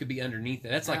 Manslaughter could be underneath that.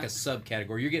 That's like a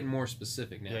subcategory. You're getting more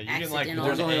specific now. Yeah, you can like. Accidental.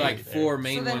 There's only like 4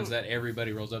 main So then- ones that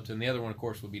everybody rolls up to, and the other one, of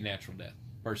course, would be natural death.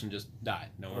 Person just died.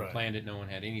 No one Right. planned it. No one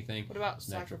had anything. what about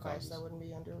Natural sacrifice? causes. That wouldn't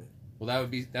be under. Well, that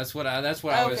would be. That's what I was.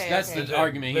 Okay, That's okay. the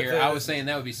argument But here. I was saying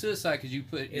that would be suicide because you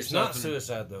put It's yourself not in-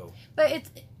 suicide though, But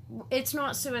it's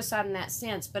not suicide in that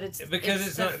sense. But it's because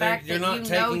it's the not. fact You're that not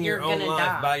you know taking you're your own gonna life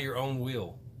die. by your own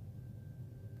will.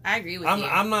 I agree with you.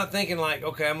 I'm not thinking like,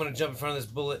 okay, I'm going to jump in front of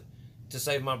this bullet to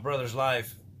save my brother's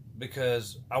life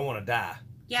because I want to die.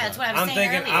 Yeah, that's what I was I'm saying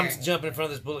thinking earlier. I'm jumping in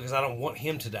front of this bullet because I don't want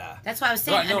him to die. That's what I was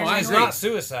saying. Right, no, under I the It's agree. norm. not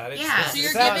suicide. It's, Yeah. it's So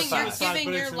you're sacrifice. giving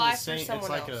but your it's in life the for same- someone it's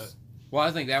like else. Well,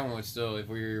 I think that one would still, if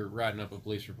we were writing up a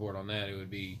police report on that, it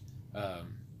would be,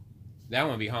 that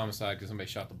one would be homicide because somebody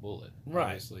shot the bullet. Right.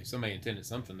 Obviously. Somebody intended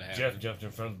something to happen. Jeff jumped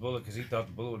in front of the bullet because he thought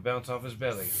the bullet would bounce off his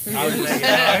belly. I was just-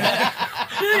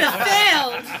 Who'd have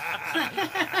failed?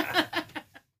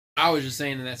 I was just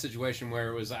saying in that situation where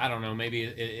it was, I don't know, maybe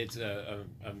it's a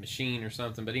machine or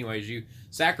something, but anyways, you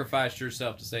sacrificed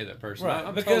yourself to save that person. Right,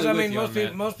 I'm because totally I mean, with you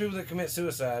on most people that commit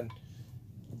suicide,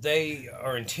 they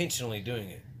are intentionally doing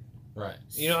it. that. Right.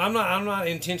 You know, I'm not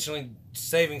intentionally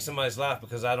saving somebody's life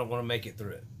because I don't want to make it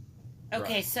through it.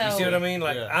 Okay, Right. so You see what I mean?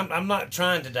 Like, Yeah. I'm not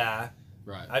trying to die.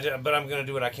 Right. But I'm going to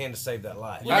do what I can to save that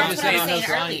life. Well, I that's was just what I saying was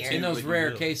saying earlier. in those But you rare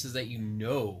will. cases that you're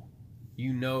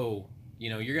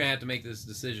gonna have to make this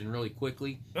decision really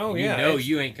quickly. Oh, and yeah, You know it's-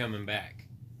 you ain't coming back.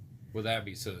 Will that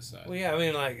be suicide? Well, yeah, I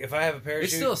mean, like, if I have a parachute...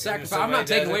 It's still a and sacrifice. I'm somebody not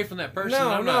taking doesn't- away from that person. No,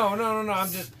 I'm not, no.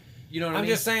 I'm just... You know what I I'm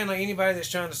mean? just saying, like, anybody that's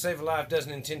trying to save a life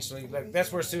doesn't intentionally... Like,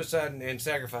 that's where suicide and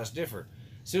sacrifice differ.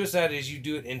 Suicide is you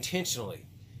do it intentionally.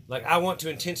 Like, I want to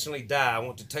intentionally die. I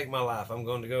want to take my life. I'm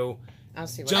going to go I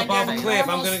see what jump you're off a saying. cliff. I'm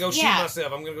normal- going to go shoot yeah.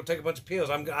 myself. I'm going to go take a bunch of pills.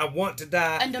 I want to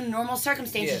die. under normal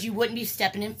circumstances, Yeah. you wouldn't be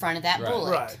stepping in front of that Right.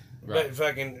 bullet. Right. Right. But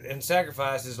fucking... And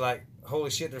sacrifice is like, holy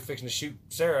shit, they're fixing to shoot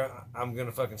Sarah. I'm going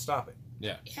to fucking stop it.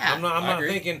 Yeah. Yeah. I'm I not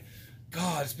agree. thinking,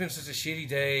 God, it's been such a shitty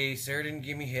day. Sarah didn't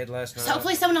give me head last night. So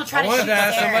hopefully someone will try I to want shoot to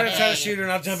die. Sarah Somebody try to today. shoot her,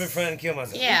 and I'll jump in front and kill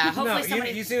myself. Yeah, hopefully no,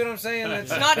 somebody- you see what I'm saying?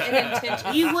 That's It's not an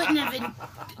intention. You wouldn't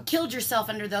have killed yourself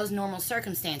under those normal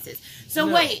circumstances. So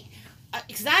No. wait,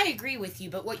 because I agree with you,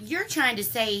 but what you're trying to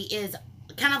say is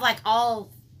kind of like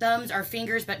all thumbs are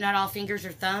fingers, but not all fingers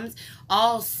are thumbs.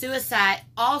 All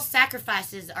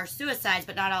sacrifices are suicides,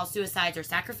 but not all suicides are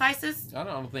sacrifices. I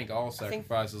don't think all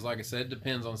sacrifices. Like I said, it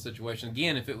depends on the situation.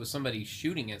 Again, if it was somebody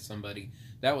shooting at somebody,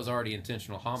 that was already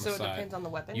intentional homicide. So it depends on the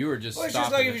weapon. You were just Well, it's just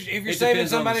stopping like it. if you're It saving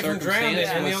depends on the somebody from drowning, circumstance.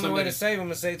 and the When only way to somebody- save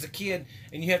them is say it's a kid,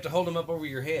 and you have to hold them up over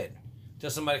your head till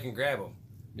somebody can grab them.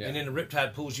 Yeah. And then the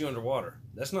riptide pulls you underwater.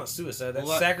 That's not suicide. That's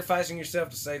Well, sacrificing yourself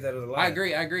to save that other life. I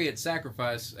agree. It's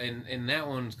sacrifice, and that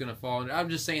one's going to fall under. I'm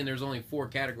just saying there's only 4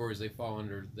 categories they fall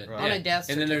under. That Right. On a death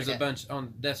and then there's a certificate. bunch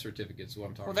on death certificates. Is what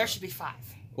I'm talking Well, there about. should be 5.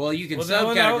 Well, you can Well,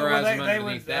 subcategorize them they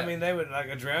underneath would. that. I mean, they would like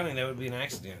a drowning. That would be an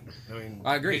accident. I mean,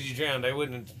 I agree. Because you drowned, they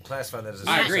wouldn't classify that as a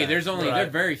I suicide. agree. There's only there Right.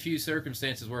 are very few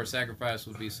circumstances where a sacrifice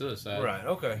would be suicide. Right.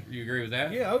 Okay. You agree with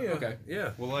that? Yeah. Oh yeah. Okay.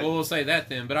 Yeah. Well, Well, we'll say that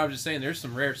then. But I was just saying, there's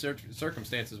some rare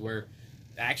circumstances where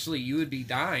actually you would be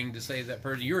dying to save that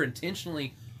person. You're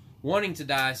intentionally wanting to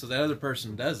die so the other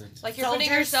person doesn't. Like you're putting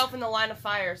Soldiers? yourself in the line of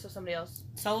fire so somebody else.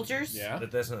 Soldiers. Yeah.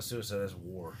 But that's not suicide. That's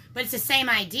war. But it's the same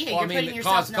idea. Well, You're I mean, putting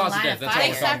yourself in the cause of line death. of That's all fire.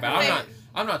 we're talking about. Exactly.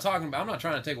 I'm not talking about. I'm not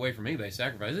trying to take away from anybody's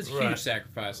sacrifice. It's a huge Right.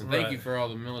 sacrifice, and thank Right. you for all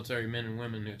the military men and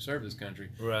women who serve this country.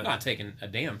 Right. I'm not taking a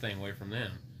damn thing away from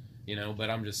them, But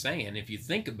I'm just saying, if you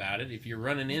think about it, if you're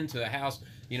running into a house,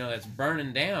 that's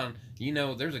burning down,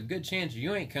 there's a good chance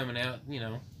you ain't coming out. I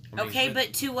mean, Okay,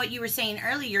 but to what you were saying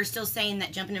earlier, you're still saying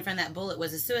that jumping in front of that bullet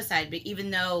was a suicide, but even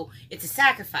though it's a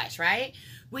sacrifice, right?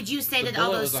 Would you say the that all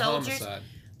bullet those was a soldiers? homicide.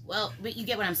 Well, but you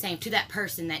get what I'm saying. To that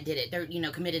person that did it, they're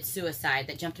committed suicide,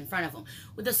 that jumped in front of them.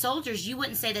 With the soldiers, you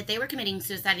wouldn't say that they were committing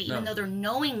suicide, even No. though they're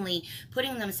knowingly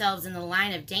putting themselves in the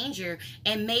line of danger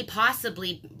and may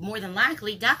possibly, more than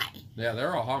likely, die. Yeah,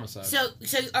 they're all homicides. So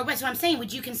that's what I'm saying.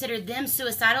 Would you consider them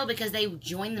suicidal because they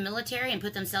joined the military and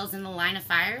put themselves in the line of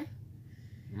fire?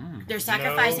 They're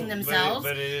sacrificing No, themselves.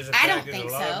 But it is a I fact don't that think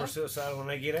a lot of them so. are suicidal when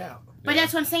they get out. But Yeah.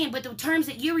 that's what I'm saying. But the terms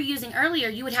that you were using earlier,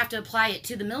 you would have to apply it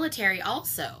to the military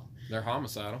also. They're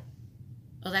homicidal.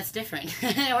 Well, that's different.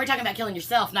 We're talking about killing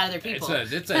yourself, not other people.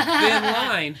 It's a thin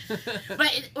line.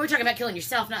 But we're talking about killing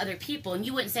yourself, not other people. And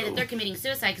you wouldn't say that they're committing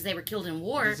suicide because they were killed in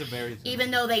war, It's a very thin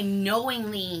even though they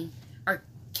knowingly are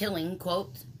killing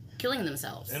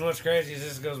themselves. And what's crazy is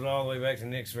this goes all the way back to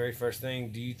Nick's very first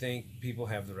thing. Do you think people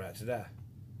have the right to die?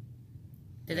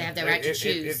 Do they have the right to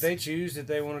choose? If they choose that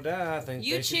they want to die, I think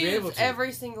You they should be able choose to.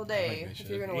 every single day think they if should.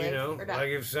 you're gonna You live know, or die. like if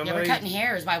Yeah, we're somebody, cutting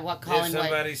hairs by what if calling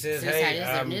somebody what says, suicide "Hey, is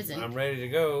and isn't. I'm ready to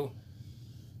go,"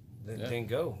 Yeah. then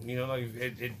go.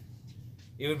 Like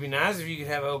it would be nice if you could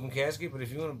have an open casket, but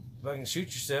if you want to fucking shoot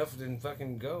yourself, then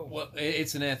fucking go. Well,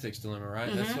 it's an ethics dilemma,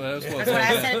 right? That's Mhm. what That's what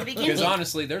I said at the beginning. Because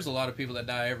honestly, there's a lot of people that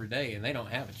die every day, and they don't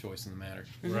have a choice in the matter.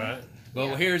 Right. But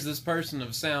Yeah. here's this person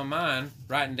of sound mind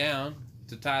writing down,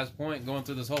 to Ty's point, going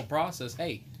through this whole process.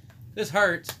 Hey, this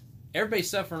hurts. Everybody's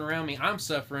suffering around me. I'm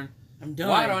suffering. I'm done.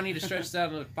 Why do I need to stretch this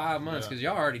out another 5 months? Yeah. Because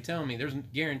y'all already telling me there's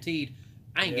guaranteed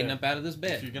I ain't getting Yeah. up out of this If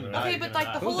bed. you're gonna Okay, die, Okay, you're but gonna like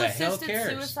the die. Who whole the hell assisted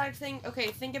cares? suicide thing. Okay,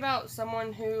 think about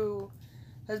someone who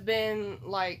has been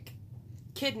like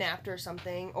kidnapped or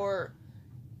something, or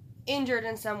injured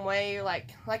in some way, like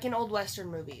in old Western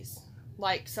movies.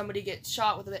 Like somebody gets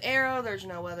shot with an arrow. There's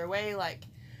no other way. Like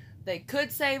they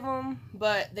could save them,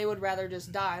 but they would rather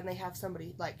just die, and they have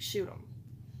somebody like shoot them.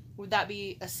 Would that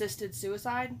be assisted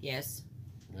suicide? Yes,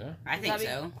 Yeah, I think That'd be-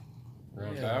 so.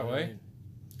 around that way.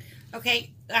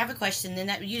 Okay, I have a question. Then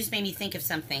you just made me think of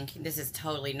something. This is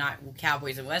totally not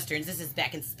cowboys and westerns. This is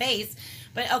back in space.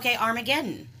 But okay,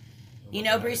 Armageddon. Bruce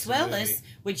It's a movie. Willis.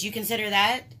 Would you consider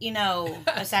that,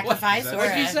 a sacrifice What- or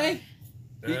What'd you a- say?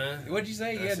 Huh? What'd you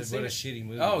say? You I hadn't said, seen what a it? shitty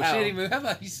movie. Oh, Oh. shitty movie. How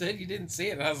about you said you didn't see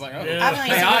it? And I was like, oh. Yeah. I've only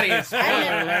Hey, seen- audience. I've spoiler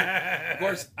never- alert. Of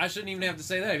course, I shouldn't even have to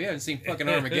say that if you haven't seen fucking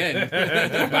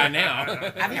Armageddon by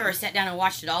now. I've never sat down and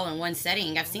watched it all in one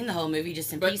setting. I've seen the whole movie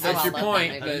just in But pieces. that's your I love that point.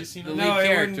 movie. That Have you seen the it? lead No, it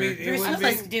character. wouldn't be- Bruce wouldn't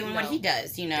Willis be- doing what no. he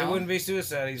does, It wouldn't be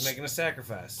suicide. He's making a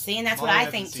sacrifice. See, and that's Molly what I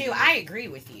hasn't think seen too. it. I agree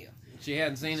with you. She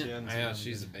hadn't seen it? She hadn't Yeah, seen it.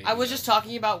 she's a baby. I was just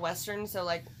talking about Western, so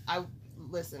like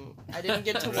listen. I didn't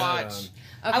get to Right watch.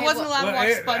 on. I wasn't allowed to watch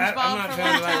I'm SpongeBob not for a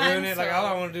trying long to like time. ruin it. Like so- all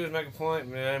I want to do is make a point,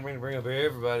 man. I'm going to bring up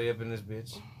everybody up in this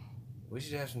bitch. We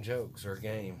should have some jokes or a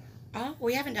game Oh,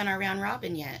 we haven't done our round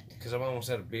robin yet. because I'm almost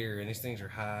out of beer and these things are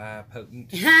high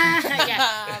potent. Yeah,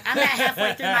 I'm about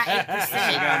halfway through my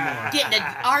 8%. got Getting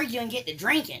to arguing, getting to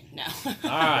drinking. No. All Got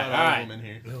right, all all right. of them in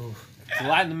here. To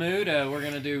lighten the mood, we're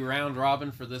going to do round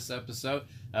robin for this episode.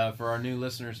 For our new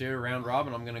listeners here, round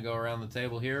robin, I'm going to go around the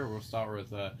table here. We'll start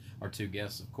with our two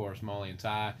guests, of course, Molly and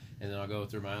Ty, and then I'll go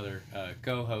through my other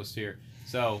co-host here.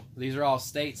 So these are all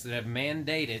states that have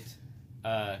mandated,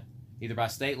 either by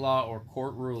state law or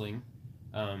court ruling,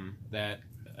 that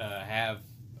have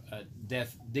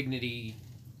death, dignity,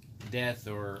 death,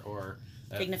 or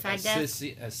Dignified death?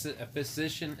 A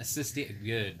physician assisted.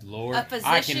 Good Lord. A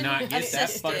physician I cannot get that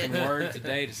assisted. fucking word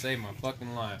today to save my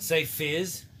fucking life. Say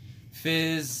fizz.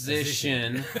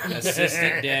 Physician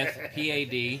assisted death.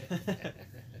 PAD.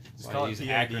 Why call I it use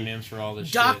PAD. acronyms for all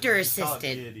this Doctor shit.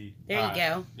 assisted. There you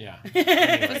go. Yeah.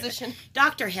 Physician.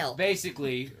 Doctor help.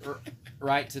 Basically,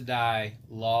 right to die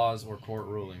laws or court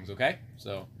rulings. Okay,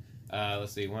 so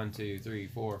let's see, 1, 2, 3,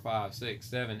 4, 5, 6,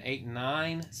 7, 8,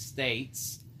 9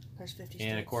 states, There's 50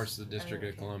 and of states. course the District I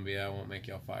of don't care. Columbia. I won't make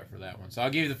y'all fight for that one. So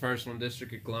I'll give you the first one,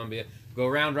 District of Columbia. Go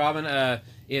round robin.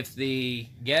 If the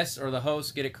guests or the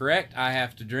hosts get it correct, I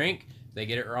have to drink. If they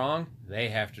get it wrong, they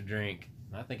have to drink.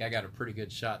 I think I got a pretty good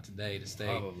shot today to stay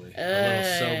Probably. a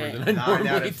little sober than I 9 out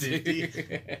normally of 50.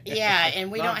 do. Yeah,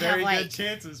 and we Not don't have very like good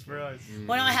chances for us. we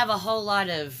don't have a whole lot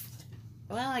of.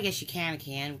 Well, I guess you can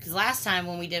because last time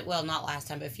when we did not last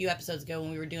time, but a few episodes ago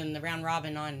when we were doing the round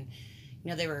robin on,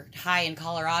 they were high in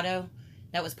Colorado.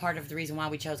 That was part of the reason why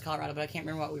we chose Colorado, but I can't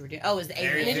remember what we were doing. Oh, it was the You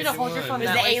aliens. need to hold your phone It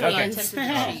was that the way so I aliens. tempted to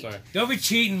Oh, cheat. sorry. Don't be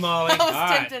cheating, Molly. I was All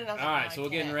right, tempted and I was all like, right. no, So I we're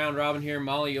getting can't. round robin here.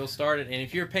 Molly, you'll start it, and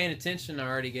if you're paying attention, I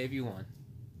already gave you one.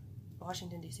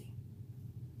 Washington, D.C.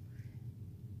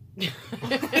 Is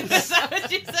Is that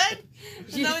what you said?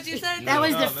 Is that what you said? That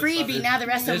was No, the that's not freebie. it. Now the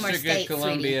rest of them are District states, of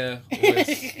Columbia was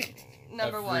sweetie.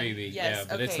 Number a one. freebie, Yes, yeah,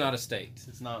 but it's okay. not a state.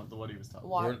 It's not what he was talking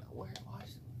Why? We're- What?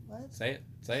 Say it.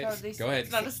 Say No, it. these- Go ahead.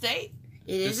 It's not a state?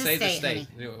 It is Just a say the state,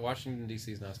 state. Washington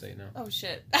D.C. is not a state now. Oh,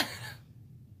 shit.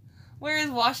 Where is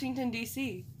Washington,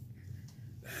 D.C.?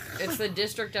 It's the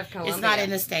District of Columbia. It's not in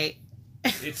the state.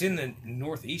 It's in the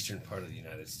northeastern part of the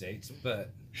United States,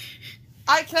 but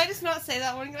Can I just not say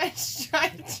that one? Can I just try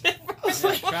a different one?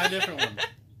 Try a different one.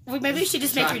 Well, maybe we should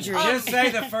just make her drink. just say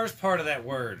the first part of that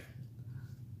word.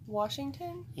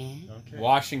 Washington? Yeah. Okay.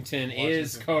 Washington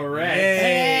is Washington. correct.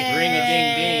 Hey. Ring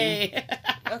a ding ding.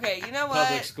 Okay, you know Public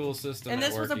what? school system. And at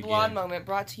this was work a blonde again. moment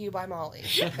brought to you by Molly.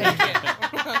 You're fine,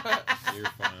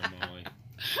 Molly.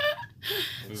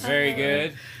 Very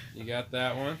good. You got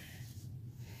that one.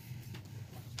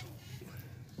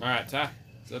 All right, Ty.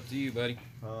 It's up to you, buddy.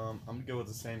 I'm gonna go with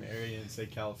the same area and say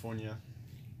California.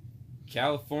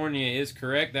 California is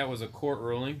correct. That was a court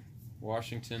ruling.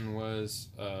 Washington was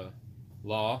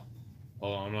law.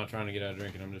 Hold on, I'm not trying to get out of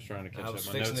drinking. I'm just trying to catch up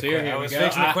my notes here. Here I we was go.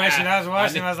 fixing the question. I was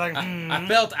watching. I was like, I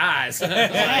felt eyes. All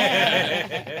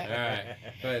right,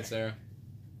 go ahead, Sarah.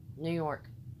 New York.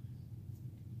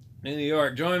 New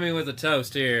York, join me with a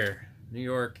toast here. New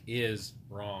York is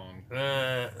wrong.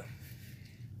 It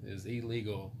is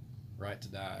illegal right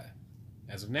to die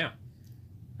as of now.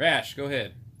 Rash, go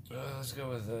ahead. let's go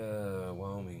with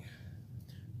Wyoming.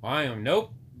 Wyoming,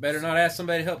 nope. Better not ask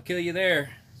somebody to help kill you there.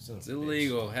 Son of It's a bitch.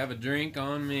 illegal. Have a drink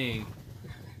on me.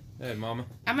 Go ahead, Mama.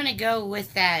 I'm going to go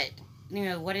with that,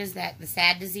 what is that? The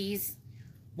sad disease?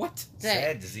 What?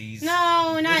 Sad disease.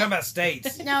 No, We're not. talking about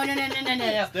states. No.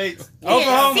 States.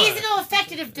 Oklahoma. Yeah, seasonal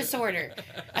affective disorder.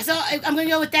 So I'm going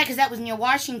to go with that because that was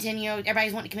Washington.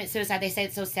 Everybody's wanting to commit suicide. They say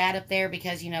it's so sad up there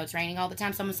because it's raining all the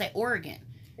time. So I'm going to say Oregon.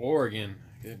 Oregon.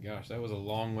 Good gosh, that was a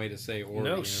long way to say Oregon.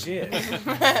 No shit. Could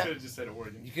have just said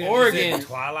Oregon. You could've Oregon. just said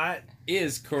Twilight.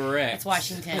 Is correct. It's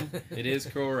Washington. It is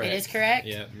correct. It is correct.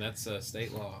 Yeah, and that's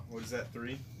state law. What is that?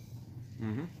 3.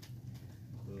 Mm-hmm.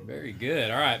 Very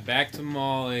good. All right, back to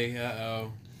Molly.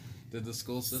 Uh-oh. Did the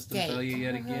school system State. fail you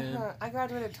yet again? I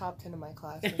graduated top 10 in my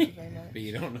class. Thank you very much. But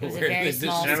you don't know It was a where very the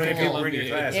small District school. of How many people were in your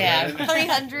Columbia is. class?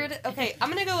 Yeah. 300. Okay, I'm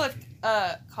gonna go with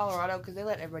Colorado because they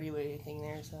let everybody do anything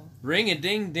there. So Ring a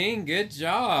ding ding. Good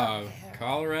job. Yeah.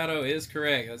 Colorado is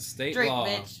correct. That's state Drink, law.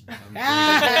 bitch.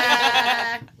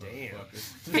 Ah, Damn.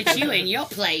 put you in your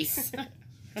place.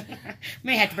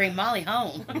 May have to bring Molly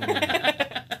home.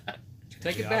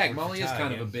 Take it Job back. for Molly is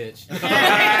kind of a Italian. bitch.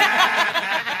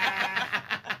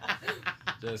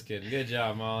 Just kidding. Good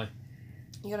job, Molly.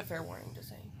 you got a fair warning, just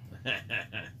saying.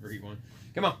 Free one.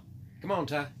 Come on. Come on,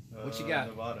 Ty. What you got?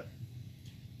 Nevada.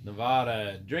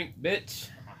 Nevada. Drink, bitch.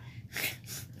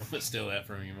 I'm going to steal that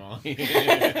from you, Molly.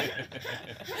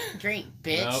 Drink,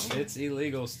 bitch. Nope, it's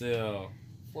illegal still.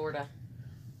 Florida.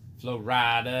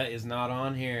 Florida is not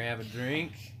on here. Have a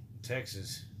drink.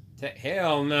 Texas.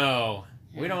 Hell no.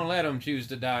 We don't let them choose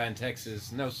to die in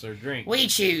Texas. No, sir. Drink. We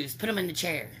choose. Put them in the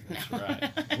chair. No.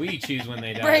 Right. We choose when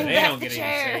they die. Bring They back don't the get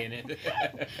chair. any say in it.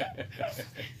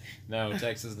 No,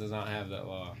 Texas does not have that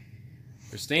law.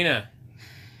 Christina.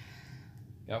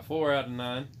 Got 4 out of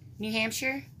 9. New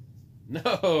Hampshire?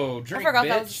 No, drink, forgot bitch.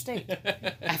 that was a state.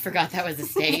 I forgot that was a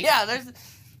state. Yeah,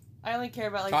 I only care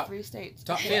about like Top- 3 states.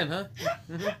 Top 10, huh?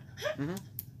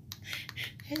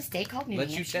 There's a state called New Let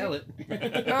Hampshire. you tell it.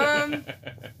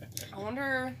 I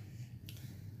wonder.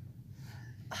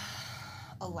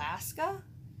 Alaska?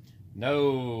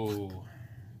 No.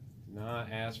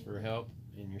 Not ask for help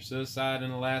in your suicide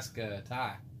in Alaska.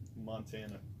 Ty.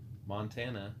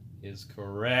 Montana is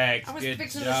correct. I was Good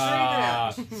fixing to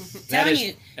job. say that. Telling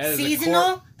you, that is a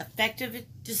seasonal affective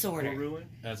disorder.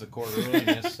 That's a court ruling.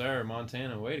 Yes, sir.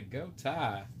 Montana. Way to go,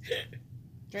 Ty.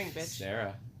 Drink, bitch.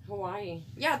 Sarah. Hawaii.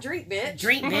 Yeah, drink, bitch.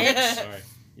 Drink, bitch. Sorry.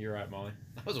 You're right, Molly.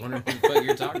 I was wondering who the fuck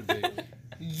you're talking to.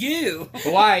 You.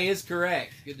 Hawaii is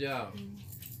correct. Good job.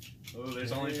 Oh,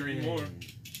 there's only 3 more.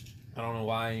 I don't know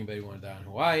why anybody want to die in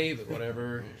Hawaii, but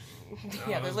whatever. Yeah,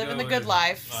 they're let's living go the good with-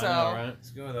 life. I So know, right? Let's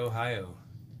go with Ohio.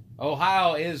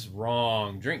 Ohio is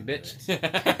wrong. Drink, bitch.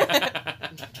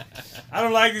 I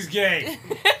don't like this game.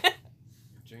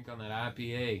 Drink on that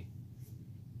IPA.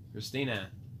 Christina.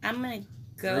 I'm gonna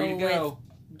 3 go to go.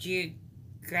 with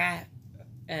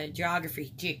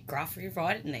geography.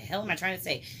 What in the hell am I trying to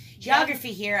say?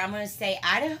 Geography here. I'm gonna say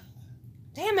Idaho.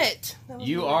 damn it.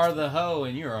 You are the hoe,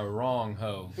 and you're a wrong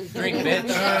hoe. Drink, bitch.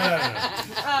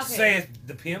 Okay. Saith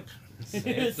the pimp.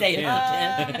 Saith Say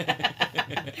it, the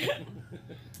pimp.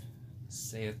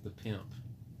 Saith the pimp.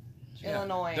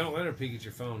 Illinois. Don't let her peek at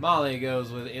your phone. Molly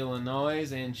goes with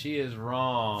Illinois, and she is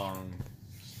wrong.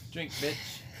 Drink, bitch.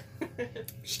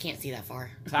 She can't see that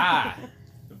far. Ty.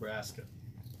 Nebraska.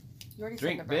 You already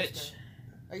Drink, said Nebraska. bitch.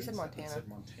 Oh, you said I Montana. said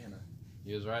Montana.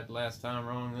 You was right the last time,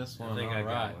 wrong this one. I think All I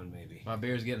right. got one, maybe. My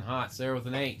beer's getting hot. Sarah with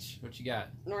an H. What you got?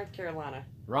 North Carolina.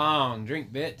 Wrong.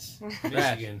 Drink, bitch.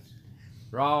 Trash. Michigan.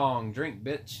 Wrong. Drink,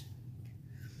 bitch.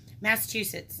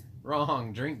 Massachusetts.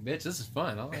 Wrong. Drink, bitch. This is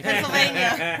fun. I like it.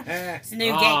 Pennsylvania. It's a new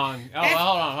game. Wrong. Oh, That's-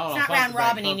 hold on. It's not Pump round the brake,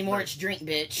 robin pump the anymore. brake. It's drink,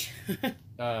 bitch.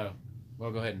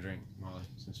 Well, go ahead and drink, Molly,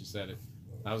 since you said it.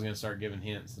 I was going to start giving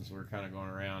hints since we're kind of going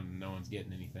around and no one's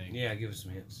getting anything. Yeah, give us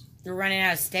some hints. We're running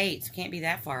out of states. We can't be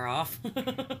that far off. All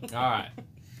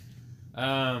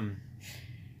right.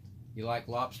 You like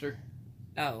lobster?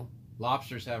 Oh.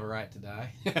 Lobsters have a right to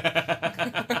die.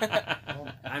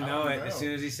 I know it. As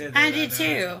soon as he said that, I did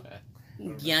know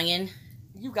too. Youngin.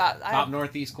 You got. Top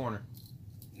northeast corner.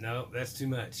 it. No, that's too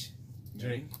much.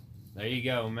 Drink. There you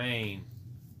go, Maine.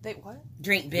 They what?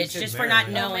 Drink, You bitch, said just for not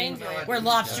Maryland. knowing Oh, Maine. where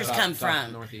lobsters Top- come top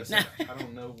from. northeast. No. I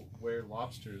don't know where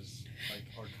lobsters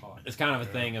are caught. It's kind of a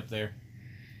thing up there.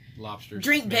 Lobsters.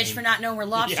 Drink, bitch, Maine. for not knowing where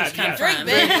lobsters Yeah, come yeah. from.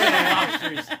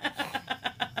 Drink, bitch.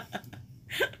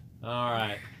 All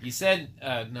right. You said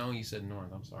no. You said north.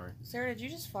 I'm sorry. Sarah, did you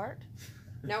just fart?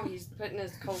 No, he's putting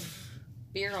his cold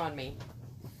beer on me.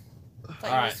 I thought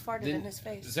All you right. just farted in his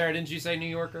face. Sarah, didn't you say New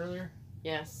York earlier?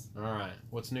 Yes. All right.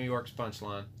 What's New York's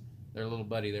punchline? Their little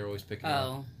buddy. They're always picking up.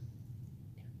 Oh.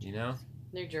 You know.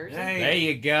 New Jersey. Hey. There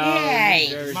you go. Yay.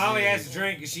 New Jersey. Molly has a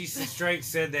drink and she straight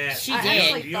said that. She I did.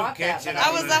 actually You don't thought catch that, it. but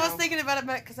I was didn't know. thinking about it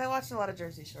because I watched a lot of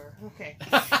Jersey Shore. Okay.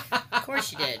 Of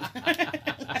course you did.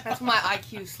 That's my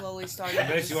IQ slowly started. I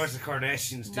bet you watch the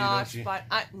Kardashians too, Not don't you? but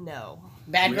no.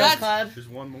 Bad We Girls got- Club. There's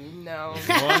one more. No.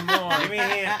 One more. Give me a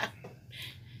hint.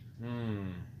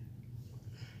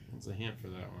 What's a hint for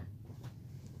that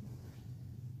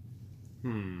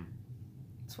one?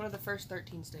 It's one of the first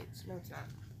 13 states. No, it's not.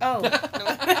 Oh. No, it's not.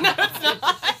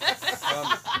 Um,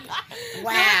 No,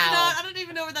 Wow. it's not. I don't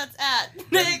even know where that's at.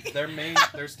 Nick.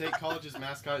 Their state college's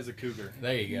mascot is a cougar.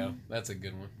 There you go. That's a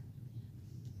good one.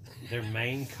 Their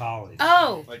main college.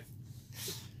 Oh.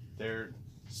 Their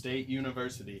state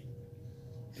university.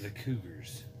 The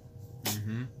Cougars.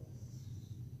 Mm-hmm.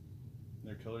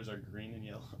 Their colors are green and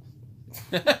yellow.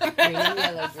 Green and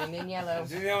yellow. Green and yellow.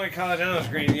 See, the only college I know is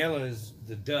green and yellow is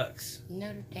the Ducks.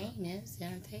 Notre Dame is,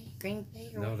 aren't they? Green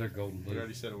Bay? Or No, they're golden We blue.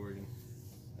 already said Oregon.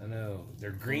 I know.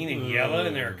 They're green and yellow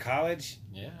and they're a college.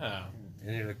 Yeah. And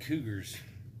they're the Cougars.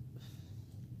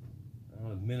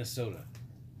 Oh, Minnesota.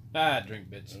 Drink,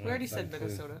 bitch. I We already don't said know.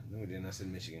 Minnesota. No, we didn't. I said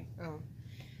Michigan.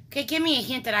 Okay, give me a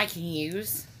hint that I can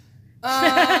use.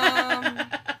 I'm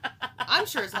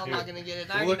sure as hell not gonna get it.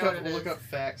 I We'll already know what it look is. up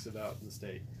facts about the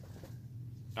state.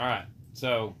 All right.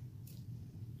 So.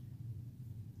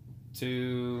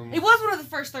 To. It was one of the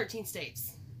first 13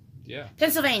 states. Yeah.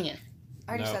 Pennsylvania.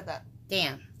 I already No. said that.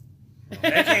 Damn. They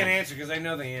can't answer because they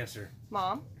know the answer.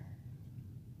 Mom.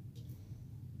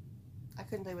 I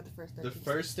couldn't tell you what the first 13 The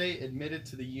first state admitted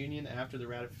to the Union after the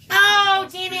ratification. Oh,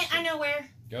 of the damn it. I Constitution. know where.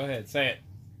 Go ahead. Say it.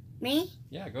 Me?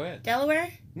 Yeah. Go ahead. Delaware?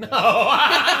 No.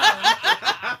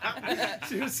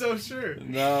 She was so sure.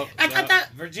 No. I thought.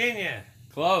 Virginia.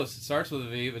 Close. It starts with a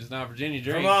V, but it's not Virginia.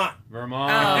 Drink. Vermont. Oh,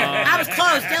 Vermont. I was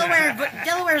close.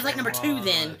 Delaware was like number 2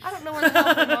 then. I don't know where the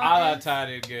hell Vermont I is. thought Ty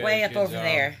did good. Way up Good over job.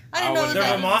 there. I didn't know was- that They're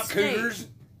that Vermont was a state. Cougars?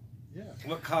 Yeah.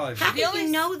 What college? How The did only you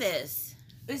s- know this?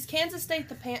 Is Kansas State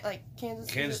the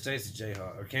Kansas? Kansas State's the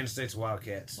Jayhawks. Or Kansas State's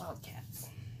Wildcats. Wildcats.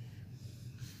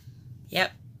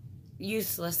 Yep.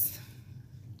 Useless.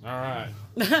 All right.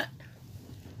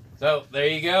 So there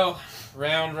you go,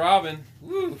 round robin.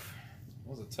 Woo, that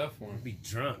was a tough one. Be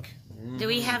drunk. Do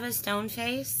we have a stone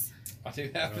face? I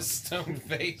do have a stone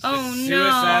face. Oh Suicide's no!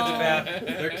 about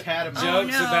They're catamounts.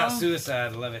 jokes no. about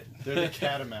suicide. Love it. They're the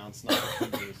catamounts, not the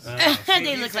cougars. They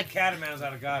They look look like- like catamounts.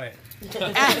 I'd have got it.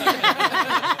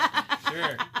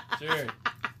 Sure.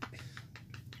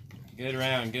 Good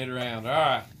round. All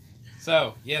right.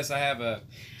 So, yes, I have a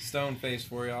stone face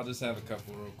for you. I'll just have a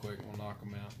couple real quick. We'll knock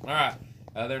them out. All right.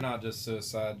 They're not just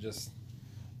suicide, just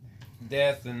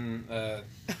death and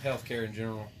healthcare in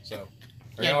general. So,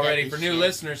 are Yeah, y'all ready death for is new shit.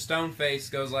 listeners? Stone face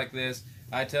goes like this.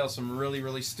 I tell some really,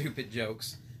 really stupid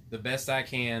jokes the best I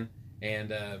can.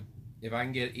 And if I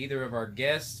can get either of our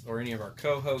guests or any of our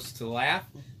co-hosts to laugh,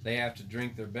 they have to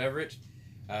drink their beverage.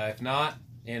 If not,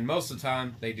 and most of the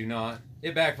time they do not,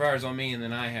 it backfires on me and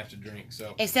then I have to drink.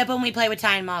 So Except when we play with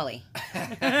Ty and Molly.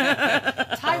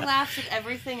 Ty laughs at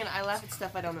everything, and I laugh at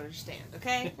stuff I don't understand.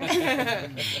 Okay.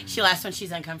 She laughs when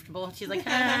she's uncomfortable. She's like,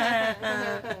 there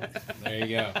you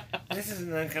go. This is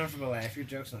an uncomfortable laugh. Your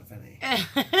joke's not funny.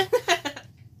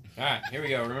 All right, here we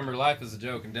go. Remember, life is a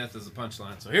joke and death is a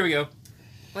punchline. So here we go.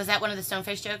 Was that one of the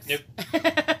Stoneface jokes? Yep.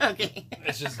 Okay.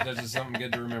 That's just something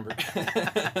good to remember.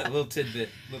 a little tidbit.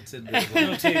 Little tidbit,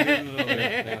 little bit.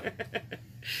 Yeah.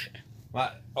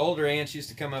 My older aunts used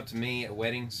to come up to me at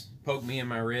weddings, poke me in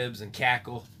my ribs and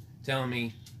cackle, telling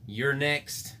me, "You're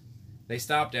next." They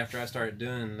stopped after I started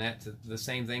doing the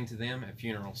same thing to them at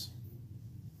funerals.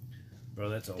 Bro,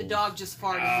 that's old. The dog just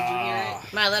farted. Did you hear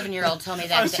it? My 11-year-old told me I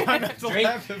that. was trying not to Drink.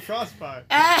 laugh at Frostbite.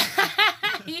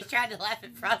 He's trying to laugh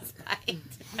at Frostbite.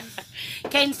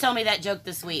 Caden's told me that joke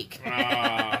this week.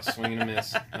 Swing and a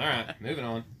miss. All right, moving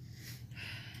on.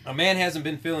 A man hasn't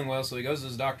been feeling well, so he goes to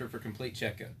his doctor for complete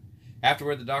checkup.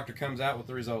 Afterward, the doctor comes out with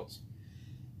the results.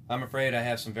 "I'm afraid I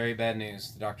have some very bad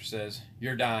news." The doctor says,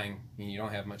 "You're dying, and you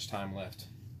don't have much time left."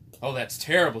 "Oh, that's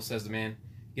terrible," says the man.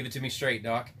 "Give it to me straight,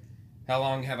 doc. How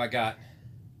long have I got?"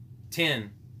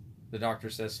 10, the doctor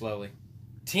says slowly.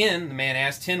 10, the man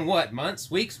asks. 10 what?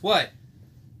 Months? Weeks? What?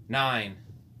 9,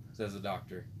 says the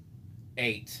doctor.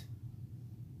 8,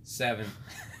 7. He's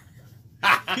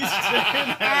staring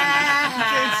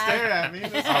at me. You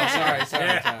can't stare at me. Oh, sorry,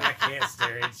 I Ty. can't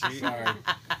stare at you. Sorry. I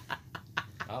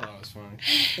thought it was funny.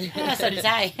 So did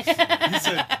I. He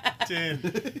said 10,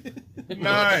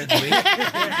 9, 8.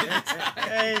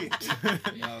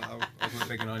 I was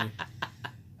picking on you.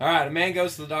 All right, a man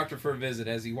goes to the doctor for a visit.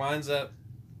 As he winds up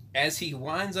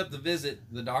the visit,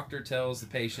 the doctor tells the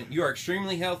patient, "You are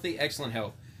extremely healthy, excellent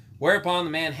health." Whereupon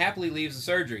the man happily leaves the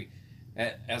surgery.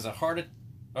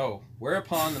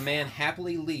 Whereupon the man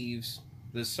happily leaves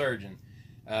the surgery.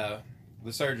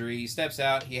 He steps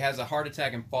out. He has a heart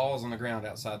attack and falls on the ground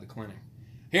outside the clinic.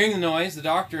 Hearing the noise, the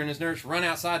doctor and his nurse run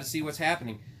outside to see what's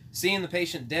happening. Seeing the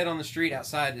patient dead on the street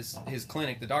outside his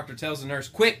clinic, the doctor tells the nurse,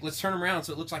 "Quick, let's turn him around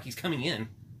so it looks like he's coming in."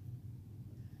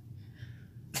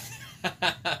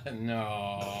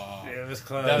 No. It was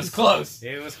close. That was close.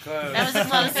 It was close. That was a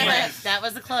close one. That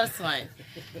was a close one.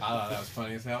 I thought that was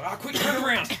funny as hell. "Oh, quick, turn him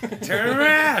around." Turn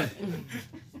around.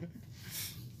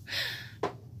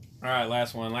 All right,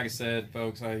 last one. Like I said,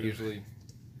 folks,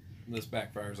 this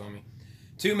backfires on me.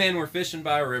 2 men were fishing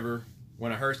by a river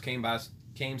when a hearse came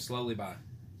slowly by.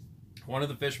 One of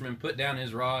the fishermen put down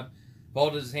his rod,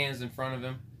 folded his hands in front of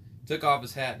him, took off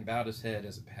his hat, and bowed his head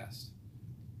as it passed.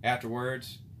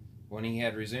 Afterwards, when he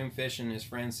had resumed fishing, his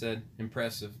friend said,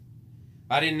 "Impressive.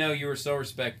 I didn't know you were so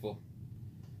respectful."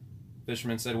 The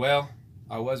fisherman said, "Well,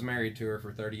 I was married to her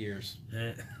for 30 years.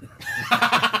 That's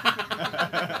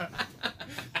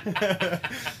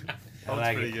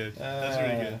like pretty it. good. That's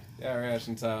pretty good. Got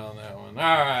ration tie on that one.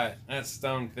 All right, that's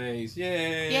Stone Face.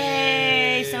 Yay!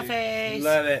 Yay, Stoneface.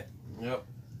 Love it. Yep.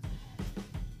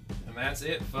 And that's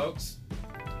it, folks.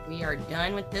 We are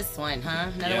done with this one, huh?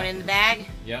 Another Yeah. one in the bag?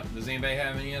 Yep. Does anybody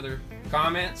have any other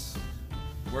comments?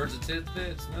 Words of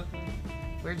tidbits? Nothing?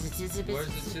 Where's the tidbits? Words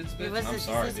of tidbits? What's I'm the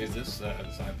sorry, tidbits? dude.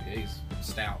 This IPA is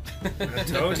stout. I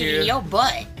told Get it in you. your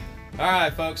butt. All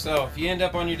right, folks. So if you end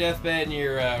up on your deathbed and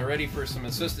you're ready for some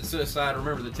assisted suicide,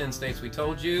 remember the 10 states we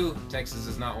told you. Texas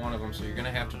is not one of them, so you're going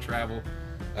to have to travel.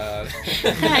 You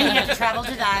have to travel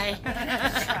to die.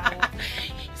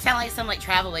 Sound like some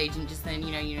travel agent, just then,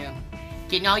 you know,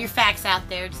 getting all your facts out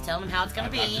there, just telling them how it's gonna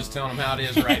I'm be. just telling them how it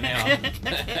is right now.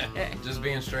 Just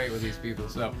being straight with these people.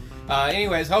 So,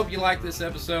 anyways, hope you like this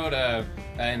episode.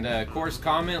 And of course,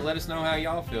 comment. Let us know how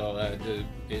y'all feel.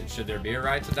 Should there be a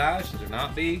right to die? Should there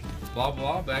not be? Blah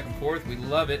blah. Back and forth. We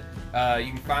love it.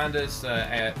 You can find us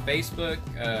at Facebook,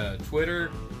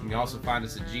 Twitter. You can also find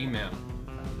us at Gmail.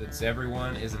 That's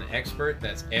everyone is an expert.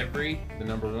 That's the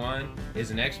number one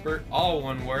is an expert. All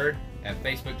one word at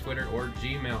Facebook, Twitter, or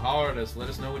Gmail. Holler at us. Let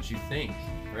us know what you think.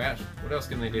 Rash, what else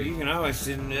can they do? You can always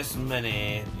send us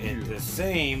money at the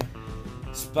same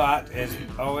spot as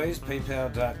always,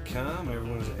 paypal.com.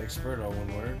 Everyone's an expert, all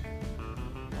one word.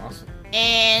 Awesome.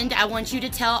 And I want you to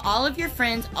tell all of your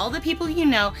friends, all the people you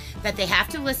know, that they have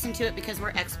to listen to it because we're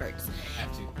experts.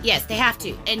 Have to. Yes, they have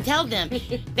to. And tell them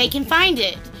they can find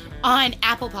it on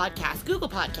Apple Podcasts, Google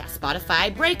Podcasts,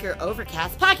 Spotify, Breaker,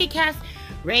 Overcast, Pocket Cast,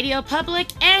 Radio Public,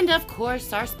 and of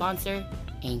course our sponsor,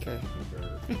 Anchor.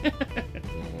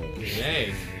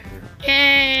 Yay.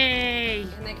 Yay!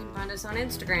 And they can find us on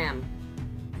Instagram.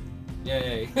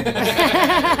 Yay.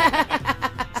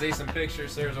 See some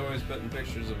pictures. Sarah's always putting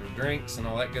pictures of her drinks and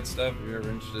all that good stuff if you're ever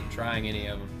interested in trying any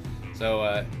of them. So,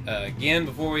 again,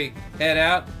 before we head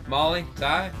out, Molly,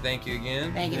 Ty, thank you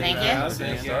again. Thank you, for thank being you. with us.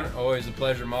 Thank you. Always a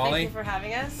pleasure, Molly. Thank you for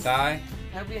having us. Ty.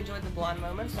 I hope you enjoyed the blonde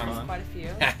moments. There was Uh-huh. quite a few.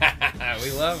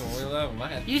 We love them. We love them. I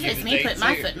had to Usually give it's the me date, putting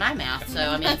my too. foot in my mouth, so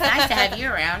I mean it's nice to have you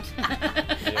around.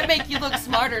 I make you look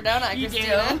smarter, don't I, You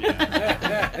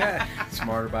Christina?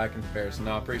 Smarter by comparison.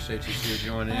 No, I appreciate you two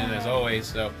joining in as always.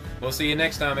 So we'll see you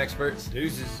next time, experts.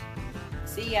 Deuces.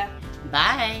 See ya.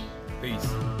 Bye.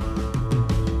 Peace.